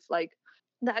safe. Like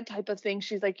that type of thing.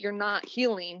 She's like, you're not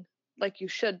healing like you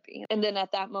should be. And then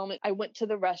at that moment, I went to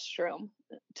the restroom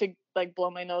to like blow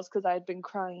my nose because I had been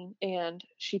crying. And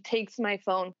she takes my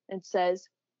phone and says,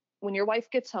 when your wife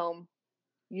gets home,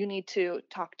 you need to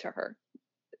talk to her.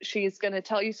 She's going to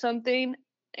tell you something,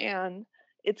 and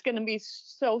it's going to be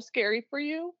so scary for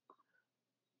you,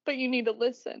 but you need to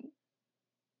listen.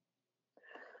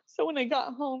 So when I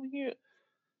got home,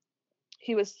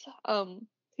 he was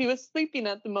sleeping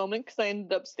at the moment, because I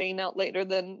ended up staying out later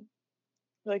than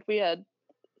like we had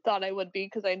thought I would be,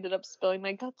 because I ended up spilling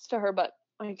my guts to her. But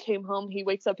I came home, he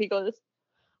wakes up, he goes,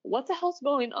 what the hell's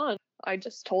going on? I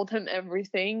just told him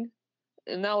everything,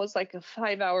 and that was like a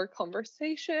 5-hour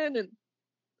conversation. And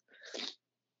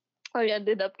I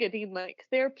ended up getting like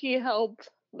therapy help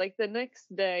like the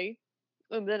next day.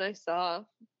 And then I saw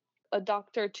a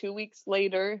doctor 2 weeks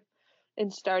later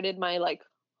and started my like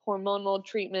hormonal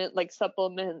treatment, like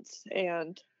supplements.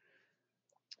 And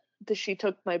she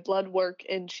took my blood work,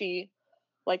 and she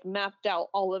like mapped out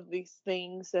all of these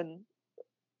things and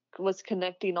was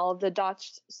connecting all of the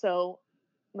dots. So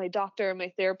my doctor and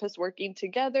my therapist working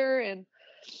together, and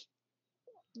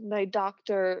my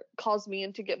doctor calls me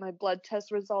in to get my blood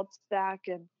test results back,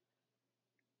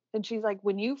 and she's like,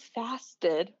 when you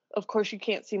fasted, of course you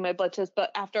can't see my blood test,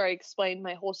 but after I explained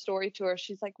my whole story to her,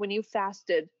 she's like, when you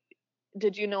fasted,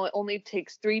 did you know it only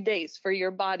takes 3 days for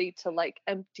your body to like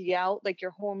empty out? Like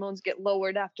your hormones get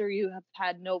lowered after you have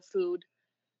had no food,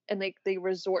 and they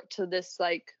resort to this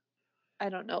like, I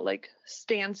don't know, like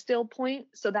standstill point.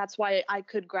 So that's why I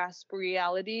could grasp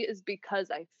reality, is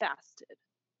because I fasted.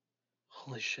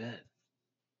 Holy shit.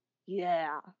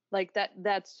 Yeah. Like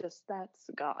that's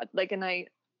God. Like, and I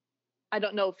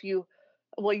don't know if you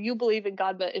believe in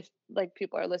God, but if like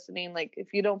people are listening, like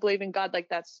if you don't believe in God, like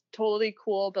that's totally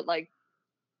cool. But like,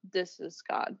 this is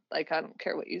God. Like, I don't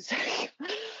care what you say.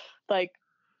 like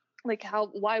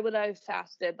why would I have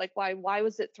fasted? Like, why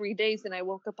was it 3 days and I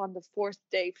woke up on the 4th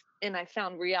day and I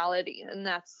found reality? And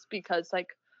that's because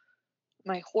like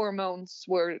my hormones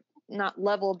were not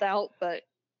leveled out, but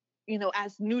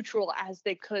as neutral as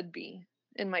they could be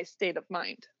in my state of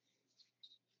mind.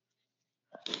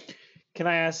 Can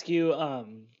I ask you,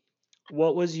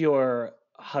 what was your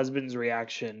husband's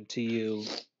reaction to you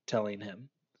telling him?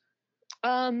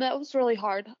 That was really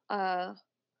hard.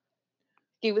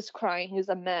 He was crying. He was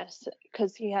a mess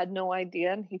because he had no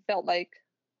idea, and he felt like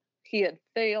he had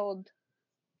failed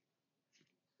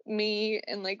me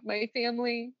and like my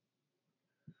family.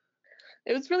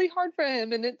 It was really hard for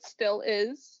him, and it still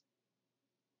is,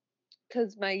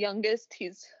 because my youngest,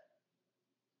 he's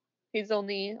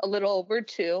only a little over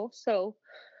 2. So,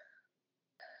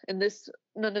 and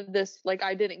none of this, like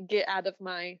I didn't get out of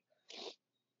my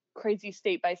crazy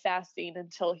state by fasting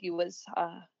until he was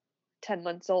 10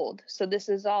 months old. So this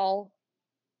is all,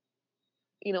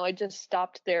 I just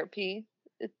stopped therapy.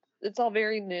 It's all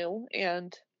very new,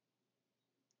 and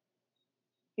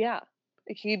yeah,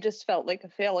 he just felt like a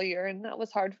failure, and that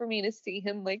was hard for me to see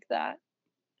him like that.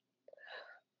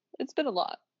 It's been a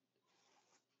lot.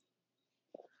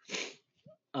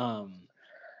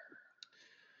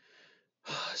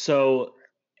 So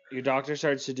your doctor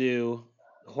starts to do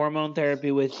hormone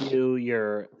therapy with you.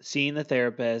 You're seeing the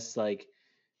therapist. Like,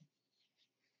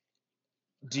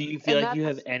 do you feel like you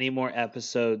have any more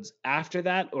episodes after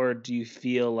that, or do you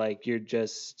feel like you're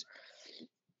just...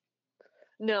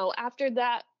 No, after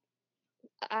that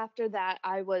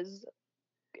I was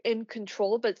in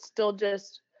control, but still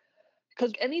just,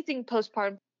 because anything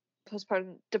postpartum,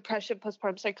 postpartum depression,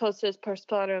 postpartum psychosis,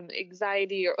 postpartum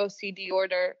anxiety, or OCD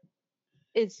disorder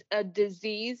is a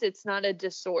disease. It's not a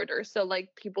disorder. So like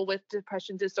people with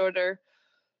depression disorder,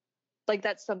 like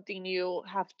that's something you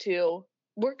have to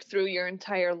work through your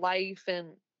entire life and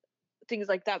things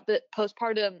like that. But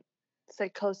postpartum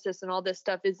psychosis and all this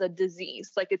stuff is a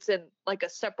disease. Like it's in like a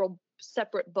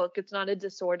separate book. It's not a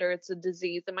disorder, it's a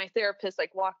disease. And my therapist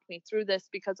like walked me through this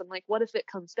because I'm like, what if it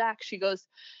comes back? She goes,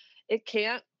 it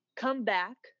can't come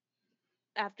back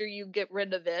after you get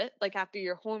rid of it, like after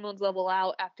your hormones level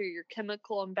out, after your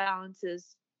chemical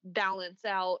imbalances balance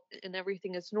out and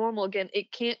everything is normal again.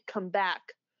 It can't come back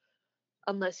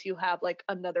unless you have like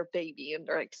another baby and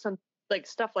or like some like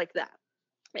stuff like that.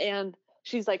 And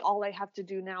she's like, all I have to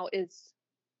do now is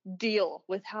deal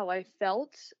with how I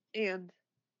felt. And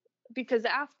because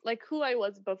after like who I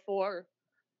was before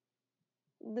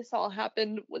this all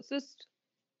happened was just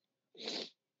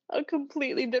a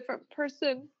completely different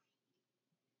person.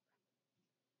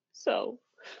 So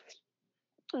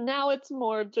now it's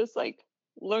more of just like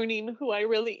learning who I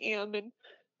really am and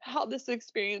how this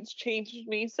experience changed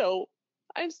me. So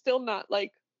I'm still not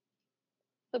like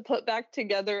to put back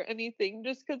together anything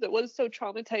just because it was so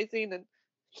traumatizing. And,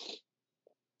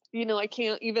 you know, I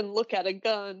can't even look at a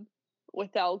gun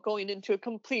without going into a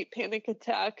complete panic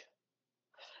attack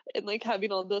and like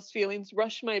having all those feelings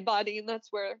rush my body. And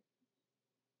that's where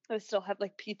I still have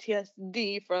like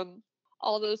PTSD from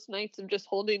all those nights of just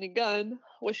holding a gun,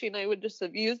 wishing I would just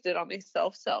have used it on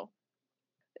myself. So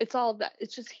it's all that.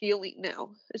 It's just healing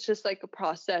now. It's just like a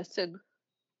process and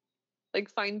like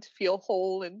feel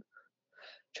whole and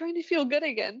trying to feel good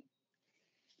again.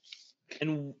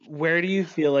 And where do you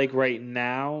feel like right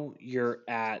now you're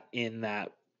at in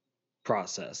that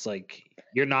process? Like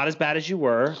you're not as bad as you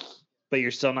were, but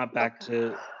you're still not back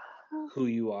to who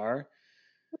you are.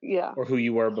 Yeah. Or who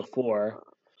you were before.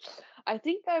 I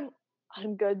think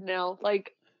I'm good now.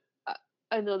 Like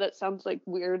I know that sounds like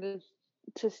weird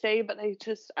to say, but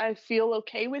I feel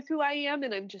okay with who I am,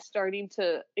 and I'm just starting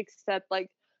to accept like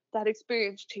that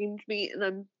experience changed me, and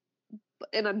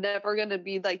I'm never gonna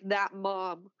be like that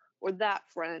mom or that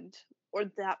friend or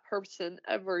that person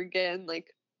ever again.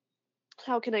 Like,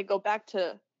 how can I go back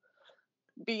to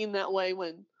being that way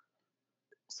when?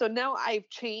 So now I've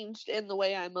changed in the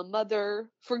way I'm a mother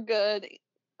for good,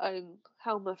 and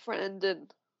how I'm a friend, and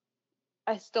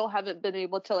I still haven't been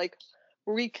able to like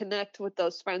reconnect with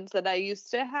those friends that I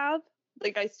used to have.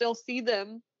 Like I still see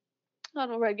them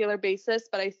on a regular basis,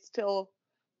 but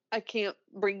I can't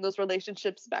bring those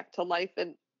relationships back to life.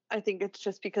 And I think it's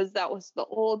just because that was the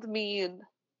old me, and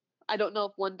I don't know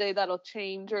if one day that'll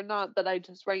change or not, but I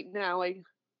just right now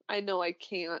I know I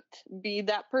can't be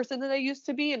that person that I used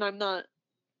to be, and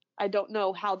I don't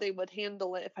know how they would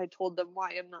handle it if I told them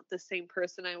why I'm not the same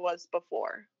person I was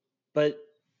before. But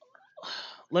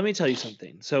let me tell you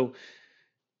something. So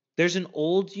there's an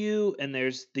old you and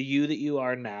there's the you that you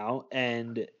are now,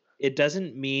 and it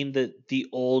doesn't mean that the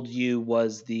old you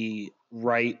was the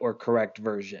right or correct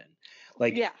version.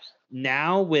 Like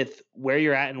now with where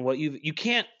you're at and what you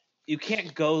can't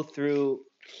go through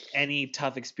any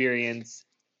tough experience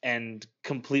and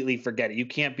completely forget it. You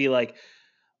can't be like,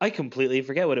 I completely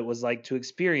forget what it was like to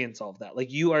experience all of that.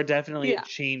 Like you are definitely a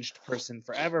changed person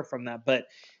forever from that. But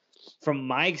from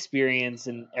my experience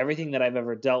and everything that I've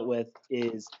ever dealt with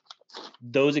is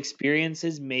those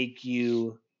experiences make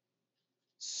you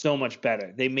so much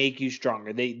better. They make you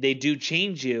stronger. They do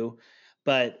change you,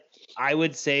 but I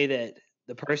would say that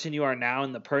the person you are now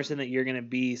and the person that you're going to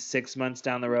be 6 months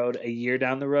down the road, a year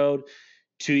down the road,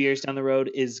 2 years down the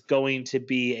road is going to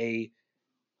be a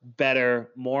better,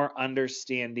 more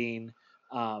understanding,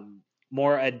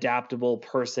 more adaptable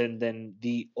person than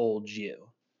the old you.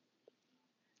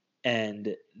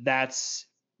 And that's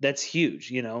huge,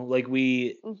 you know, like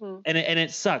and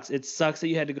it sucks. It sucks that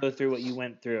you had to go through what you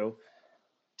went through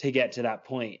to get to that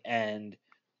point.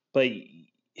 But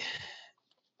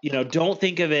you know, don't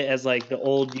think of it as like the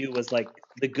old you was like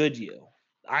the good you.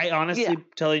 I honestly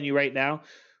telling you right now,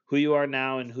 who you are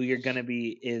now and who you're going to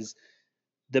be is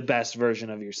the best version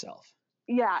of yourself.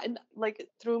 Yeah. And like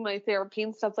through my therapy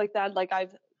and stuff like that, like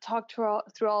I've talked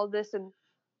through all of this, and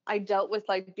I dealt with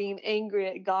like being angry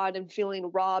at God and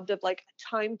feeling robbed of like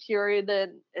a time period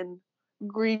and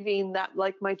grieving that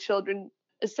like my children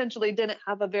essentially didn't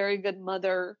have a very good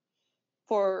mother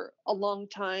for a long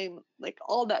time, like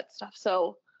all that stuff.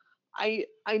 So I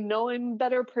know I'm a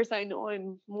better person. I know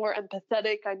I'm more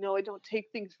empathetic. I know I don't take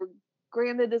things for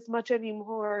granted as much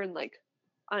anymore, and like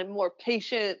I'm more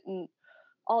patient and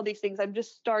all these things. I'm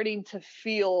just starting to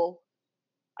feel,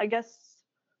 I guess,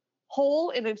 whole,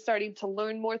 and I'm starting to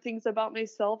learn more things about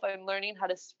myself. I'm learning how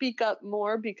to speak up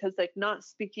more, because like not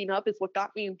speaking up is what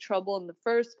got me in trouble in the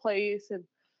first place. And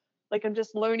like I'm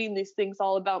just learning these things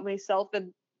all about myself,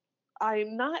 and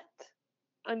I'm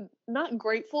not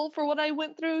grateful for what I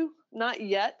went through, not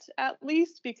yet at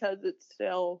least, because it's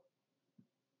still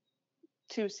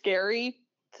too scary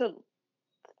to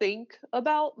think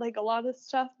about like a lot of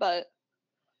stuff. But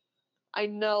I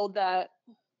know that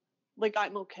like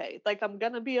I'm okay. Like I'm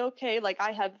gonna be okay. Like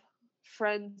I have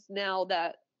friends now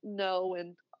that know,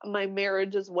 and my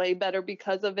marriage is way better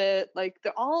because of it. Like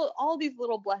all these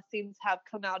little blessings have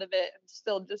come out of it. I'm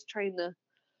still just trying to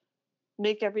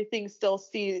make everything still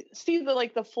see the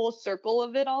like the full circle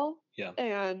of it all. Yeah.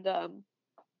 And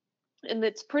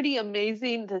it's pretty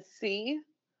amazing to see.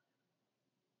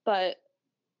 But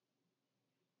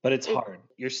it's hard.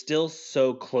 You're still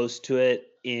so close to it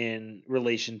in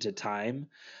relation to time.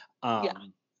 Yeah.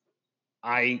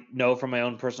 I know from my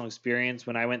own personal experience,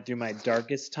 when I went through my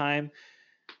darkest time,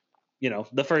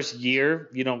 the first year,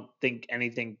 you don't think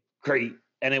anything great.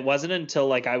 And it wasn't until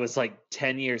like I was like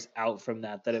 10 years out from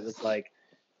that it was like,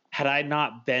 had I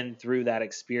not been through that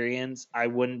experience, I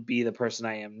wouldn't be the person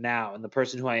I am now. And the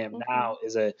person who I am now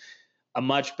is a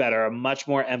much better, a much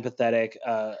more empathetic,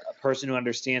 a person who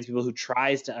understands people, who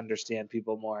tries to understand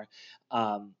people more.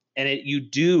 And you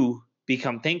do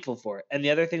become thankful for it. And the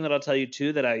other thing that I'll tell you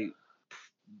too, that I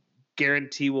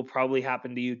guarantee will probably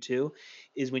happen to you too,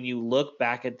 is when you look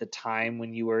back at the time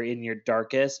when you were in your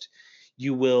darkest,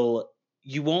 you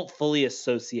won't fully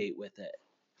associate with it.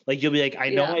 Like you'll be like, I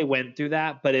know I went through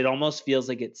that, but it almost feels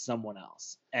like it's someone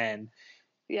else. And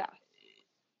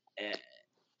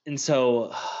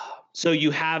so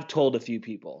you have told a few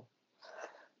people.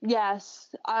 Yes.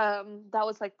 That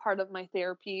was like part of my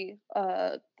therapy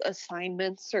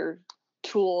assignments or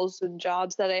tools and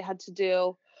jobs that I had to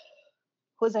do,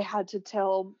 was I had to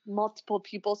tell multiple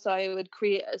people. So I would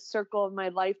create a circle of my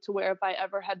life to where if I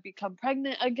ever had become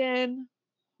pregnant again,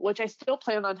 which I still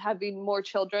plan on having more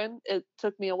children. It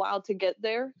took me a while to get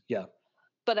there. Yeah.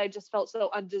 But I just felt so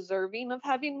undeserving of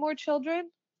having more children.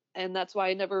 And that's why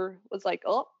I never was like,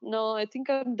 oh, no, I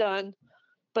think I'm done.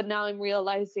 But now I'm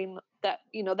realizing that,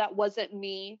 that wasn't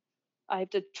me. I have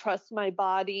to trust my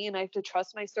body, and I have to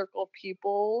trust my circle of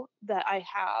people that I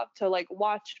have to like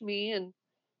watch me. And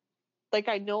like,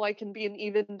 I know I can be an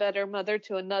even better mother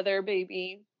to another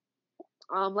baby.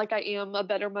 Like I am a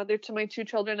better mother to my 2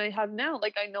 children I have now.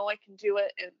 Like I know I can do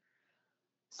it. And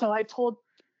so I told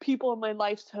people in my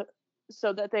life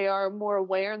so that they are more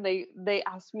aware, and they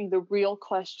ask me the real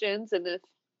questions, and if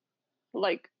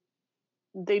like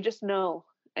they just know,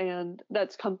 and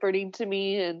that's comforting to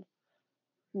me, and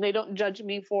they don't judge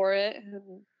me for it,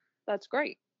 and that's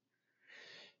great.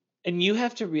 And you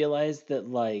have to realize that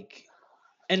like,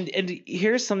 and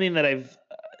here's something that I've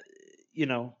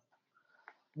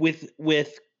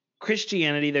with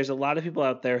Christianity, there's a lot of people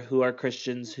out there who are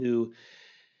Christians who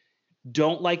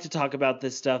don't like to talk about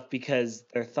this stuff because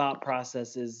their thought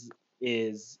process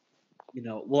is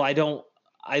well,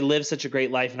 I live such a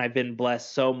great life and I've been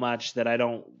blessed so much that I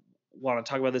don't want to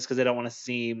talk about this because I don't want to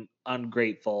seem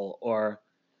ungrateful or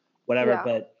whatever. Yeah.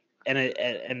 But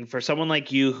and for someone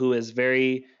like you who is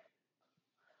very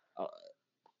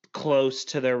close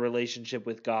to their relationship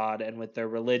with God and with their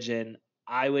religion,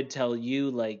 I would tell you,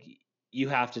 like, you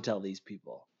have to tell these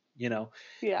people,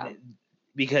 Yeah.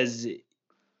 Because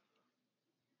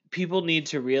people need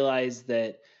to realize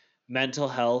that mental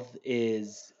health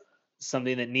is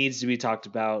something that needs to be talked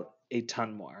about a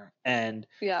ton more. And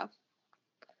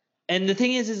the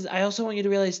thing is I also want you to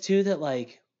realize too that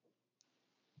like,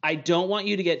 I don't want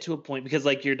you to get to a point, because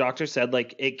like your doctor said,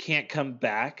 like it can't come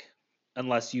back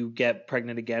unless you get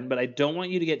pregnant again. But I don't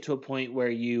want you to get to a point where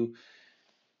you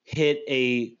hit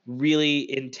a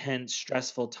really intense,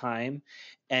 stressful time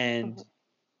and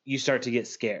you start to get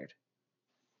scared.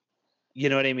 You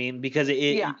know what I mean? Because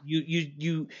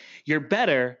you're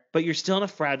better, but you're still in a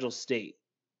fragile state.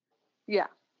 Yeah.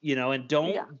 And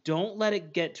don't let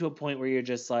it get to a point where you're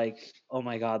just like, oh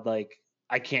my God, like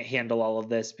I can't handle all of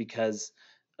this because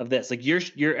of this. Like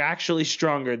you're actually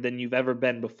stronger than you've ever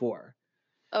been before.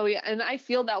 Oh yeah. And I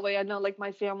feel that way. I know like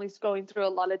my family's going through a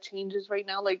lot of changes right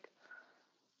now. Like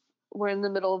we're in the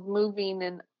middle of moving,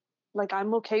 and like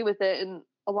I'm okay with it. And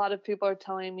a lot of people are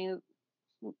telling me,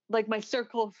 like my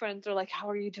circle of friends are like, how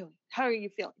are you doing? How are you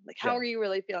feeling? Like, how are you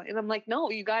really feeling? And I'm like, no,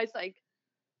 you guys, like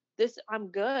this, I'm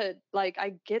good. Like,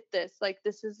 I get this. Like,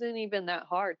 this isn't even that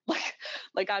hard.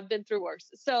 Like I've been through worse.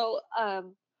 So,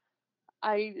 I'm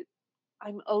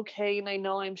okay. And I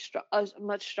know I'm a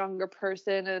much stronger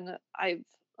person, and I'm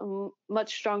a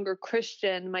much stronger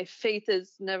Christian. My faith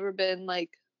has never been like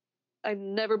I've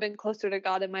never been closer to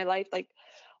God in my life. Like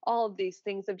all of these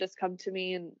things have just come to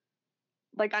me, and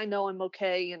like I know I'm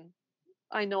okay, and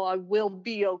I know I will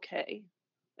be okay,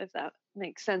 if that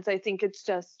makes sense. I think it's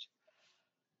just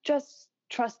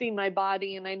trusting my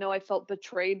body, and I know I felt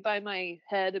betrayed by my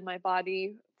head and my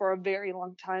body for a very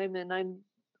long time, and I'm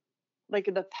like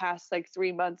in the past like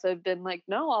 3 months I've been like,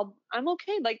 no, I'm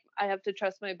okay. Like I have to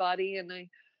trust my body, and I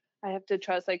have to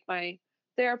trust like my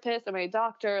therapist and my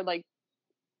doctor. Like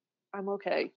I'm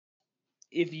okay.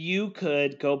 If you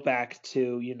could go back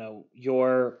to,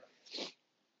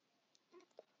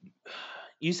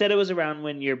 you said it was around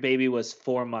when your baby was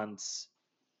 4 months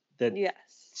that Yes.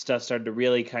 stuff started to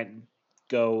really kind of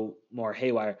go more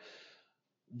haywire.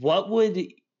 What would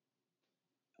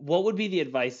be the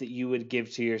advice that you would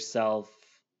give to yourself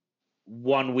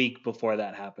 1 week before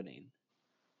that happening?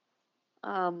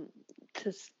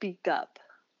 To speak up,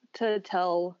 to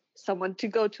tell someone, to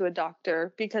go to a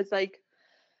doctor, because like,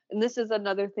 and this is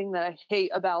another thing that I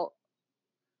hate about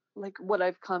like what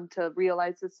I've come to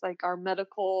realize, it's like our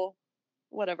medical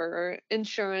whatever, our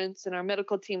insurance and our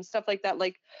medical team, stuff like that.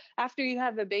 Like after you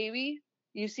have a baby,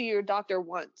 you see your doctor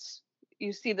once.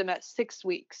 You see them at 6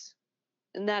 weeks,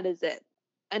 and that is it.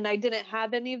 And I didn't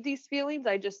have any of these feelings.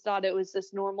 I just thought it was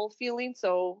this normal feeling.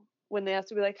 So when they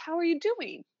asked me like, how are you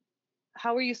doing?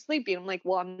 How are you sleeping? I'm like,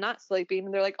 well, I'm not sleeping.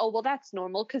 And they're like, oh, well, that's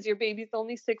normal because your baby's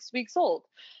only 6 weeks old.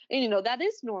 And, that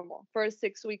is normal for a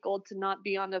 6-week-old to not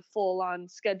be on a full on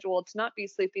schedule, to not be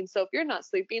sleeping. So if you're not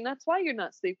sleeping, that's why you're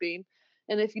not sleeping.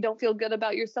 And if you don't feel good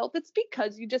about yourself, it's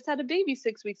because you just had a baby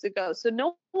 6 weeks ago. So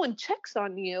no one checks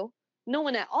on you. No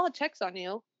one at all checks on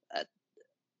you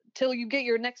till you get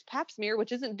your next pap smear,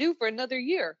 which isn't due for another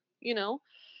year,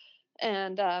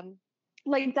 And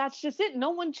like that's just it.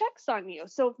 No one checks on you.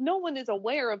 So if no one is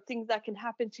aware of things that can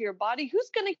happen to your body,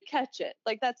 who's going to catch it?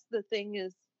 Like that's the thing,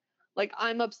 is like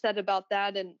I'm upset about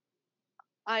that, and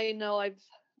I know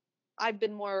I've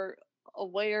been more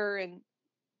aware, and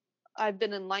I've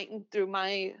been enlightened through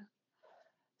my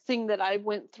thing that I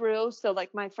went through. So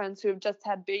like my friends who have just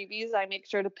had babies, I make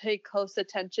sure to pay close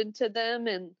attention to them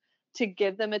and to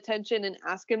give them attention and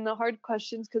ask them the hard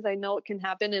questions, because I know it can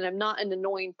happen, and I'm not an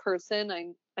annoying person.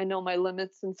 I know my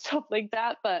limits and stuff like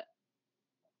that, but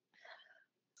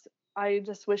I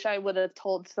just wish I would have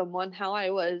told someone how I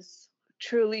was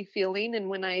truly feeling. And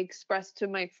when I expressed to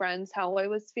my friends how I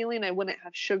was feeling, I wouldn't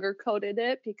have sugarcoated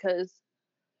it, because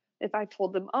if I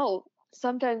told them, oh,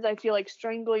 sometimes I feel like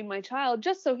strangling my child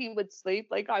just so he would sleep,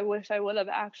 like I wish I would have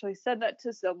actually said that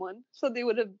to someone, so they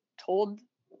would have told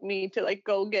me to like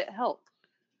go get help.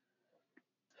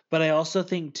 But I also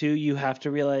think too, you have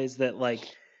to realize that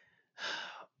like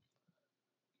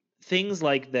things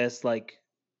like this, like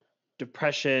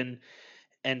depression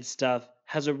and stuff,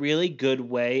 has a really good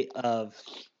way of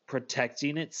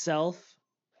protecting itself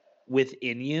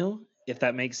within you, if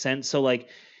that makes sense. So like,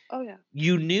 oh yeah,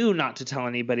 you knew not to tell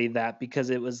anybody that because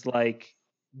it was like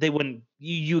they wouldn't.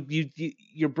 You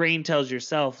your brain tells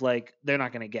yourself like they're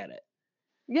not going to get it.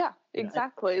 Yeah,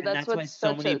 exactly. And that's why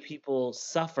so many people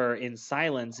suffer in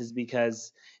silence, is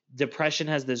because depression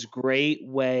has this great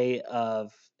way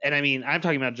of, and I mean, I'm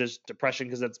talking about just depression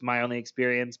because that's my only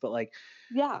experience, but like,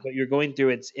 yeah, what you're going through,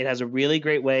 it has a really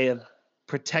great way of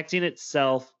protecting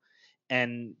itself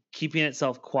and keeping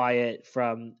itself quiet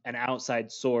from an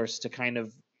outside source to kind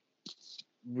of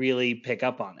really pick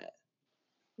up on it.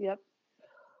 Yep.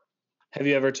 Have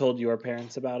you ever told your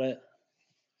parents about it?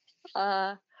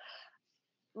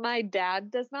 My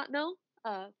dad does not know,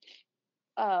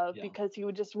 because he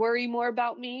would just worry more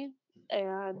about me,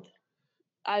 and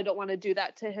I don't want to do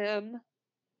that to him.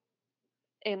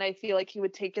 And I feel like he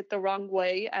would take it the wrong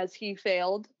way as he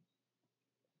failed.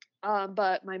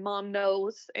 But my mom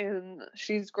knows, and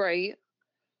she's great.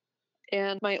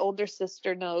 And my older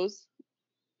sister knows.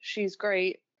 She's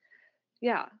great.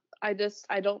 Yeah, I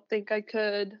don't think I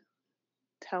could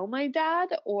tell my dad,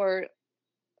 or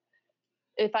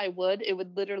if I would, it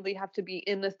would literally have to be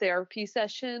in a therapy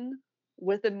session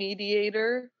with a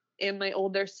mediator and my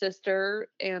older sister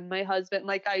and my husband.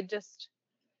 Like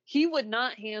he would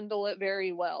not handle it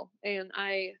very well. And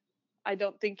I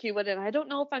don't think he would. And I don't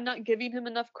know if I'm not giving him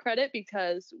enough credit,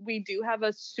 because we do have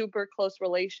a super close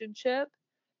relationship.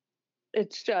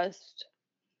 It's just,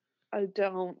 I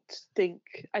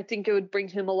think it would bring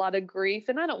him a lot of grief,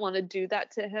 and I don't want to do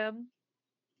that to him.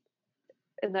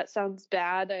 And that sounds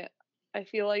bad, I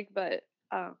feel like, but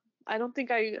I don't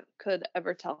think I could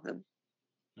ever tell him.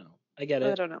 No, I get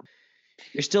it. I don't know.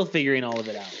 You're still figuring all of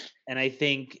it out. And I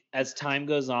think as time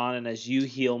goes on and as you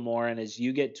heal more and as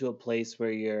you get to a place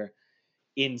where you're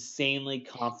insanely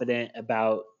confident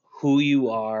about who you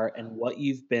are and what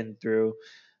you've been through,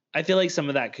 I feel like some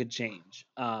of that could change.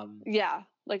 Yeah.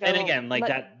 Like, and again, like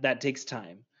that takes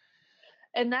time.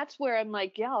 And that's where I'm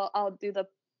like, yeah, I'll do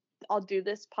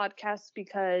this podcast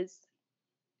because,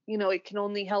 you know, it can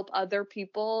only help other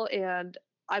people. And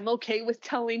I'm okay with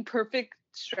telling perfect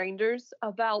strangers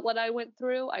about what I went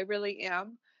through. I really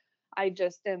am. I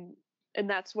just am. And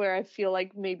that's where I feel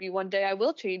like maybe one day I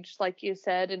will change, like you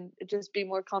said, and just be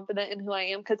more confident in who I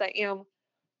am, because I am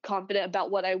confident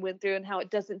about what I went through and how it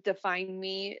doesn't define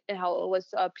me, and how it was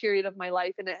a period of my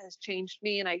life and it has changed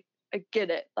me. And I get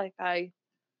it. Like I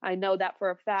know that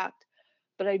for a fact,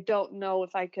 but I don't know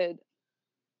if I could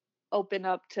open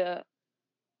up to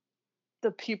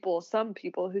some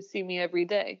people who see me every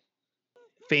day.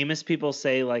 Famous people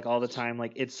say, like, all the time,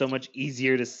 like, it's so much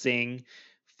easier to sing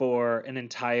for an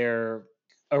entire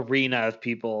arena of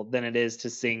people than it is to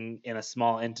sing in a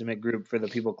small intimate group for the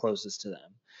people closest to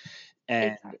them.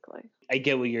 And exactly. I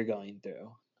get what you're going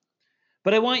through,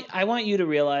 but I want you to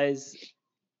realize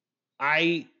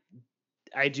I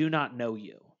do not know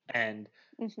you, and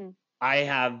I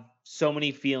have so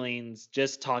many feelings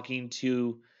just talking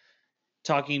to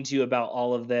you about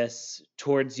all of this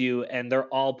towards you, and they're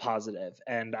all positive,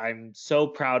 and I'm so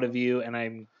proud of you. And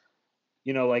I'm,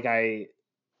 you know, like, I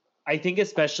think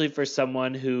especially for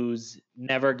someone who's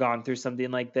never gone through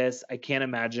something like this, I can't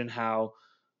imagine how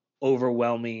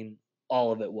overwhelming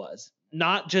all of it was.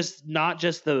 Not just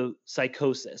the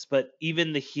psychosis, but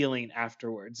even the healing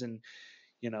afterwards. And,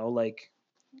 you know, like,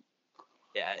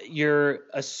 yeah, you're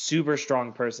a super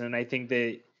strong person. And I think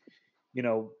that, you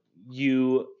know,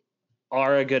 you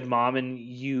are a good mom, and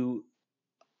you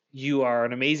are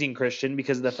an amazing Christian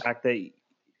because of the fact that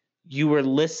you were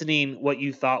listening what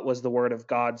you thought was the word of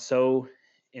God so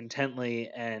intently,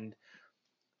 and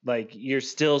like, you're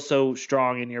still so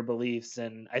strong in your beliefs.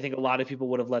 And I think a lot of people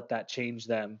would have let that change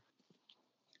them.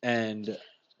 And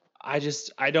I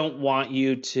don't want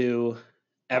you to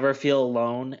ever feel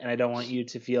alone, and I don't want you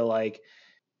to feel like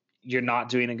you're not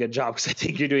doing a good job, because I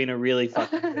think you're doing a really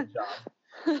fucking good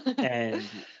job. And,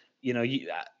 you know,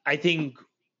 I think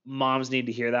moms need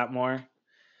to hear that more.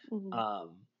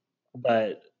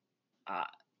 But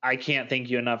I can't thank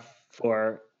you enough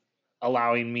for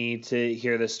allowing me to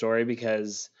hear this story,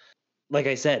 because, like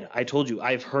I said, I told you,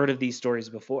 I've heard of these stories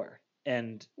before.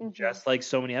 And just like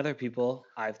so many other people,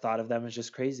 I've thought of them as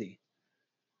just crazy.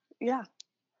 Yeah.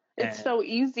 It's so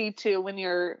easy to, when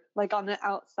you're like on the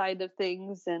outside of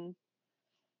things, and,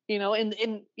 you know, and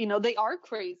you know, they are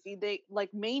crazy. They,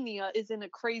 like, mania is in a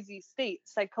crazy state.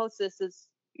 Psychosis is,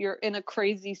 you're in a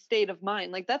crazy state of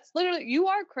mind. Like, that's literally, you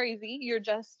are crazy. You're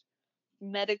just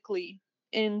medically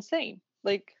insane.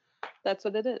 Like, that's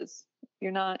what it is.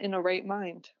 You're not in a right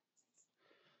mind.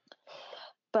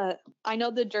 But I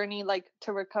know the journey, like,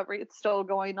 to recovery, it's still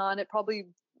going on. It probably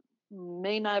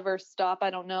may never stop. I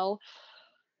don't know.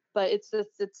 But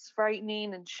it's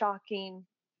frightening and shocking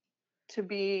to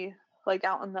be, like,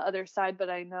 out on the other side. But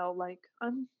I know, like,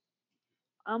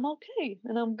 I'm okay,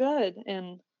 and I'm good,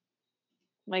 and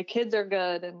my kids are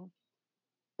good, and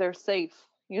they're safe,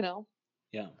 you know?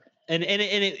 Yeah. And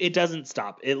it doesn't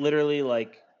stop. It literally,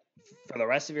 like, for the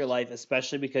rest of your life,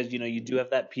 especially because, you know, you do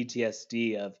have that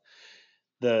PTSD of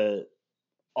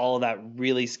all of that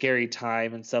really scary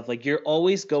time and stuff. Like, it's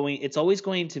always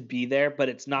going to be there, but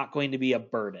it's not going to be a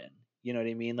burden. You know what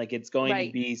I mean? Like, it's going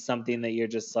to be something that you're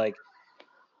just like,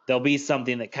 there'll be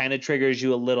something that kind of triggers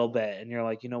you a little bit, and you're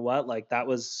like, you know what? Like, that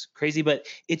was crazy. But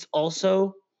it's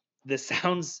also, this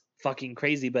sounds fucking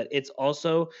crazy, but it's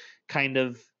also kind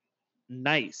of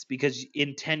nice, because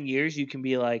in 10 years you can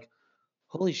be like,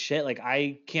 holy shit, like,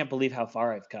 I can't believe how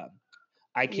far I've come.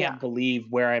 I can't believe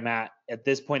where I'm at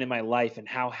this point in my life, and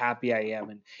how happy I am.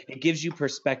 And it gives you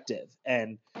perspective.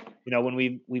 And, you know, when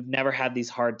we've never had these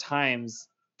hard times,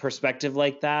 perspective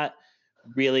like that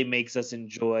really makes us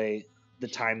enjoy the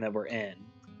time that we're in.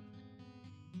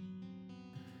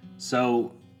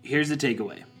 So here's the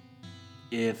takeaway.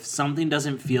 If something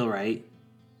doesn't feel right,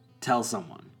 tell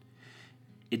someone.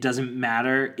 It doesn't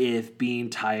matter if being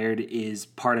tired is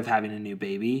part of having a new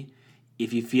baby.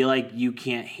 If you feel like you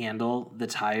can't handle the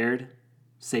tired,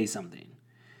 say something.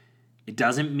 It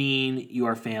doesn't mean you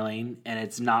are failing, and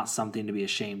it's not something to be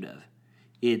ashamed of.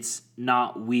 It's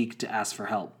not weak to ask for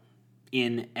help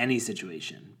in any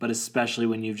situation, but especially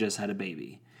when you've just had a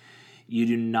baby. You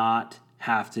do not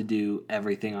have to do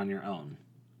everything on your own.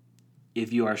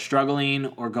 If you are struggling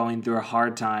or going through a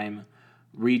hard time,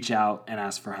 reach out and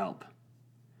ask for help.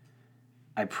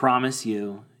 I promise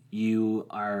you, you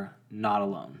are not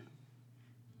alone.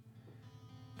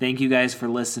 Thank you guys for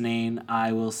listening.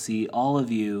 I will see all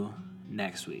of you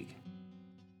next week.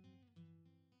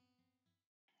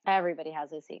 Everybody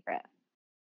has a secret.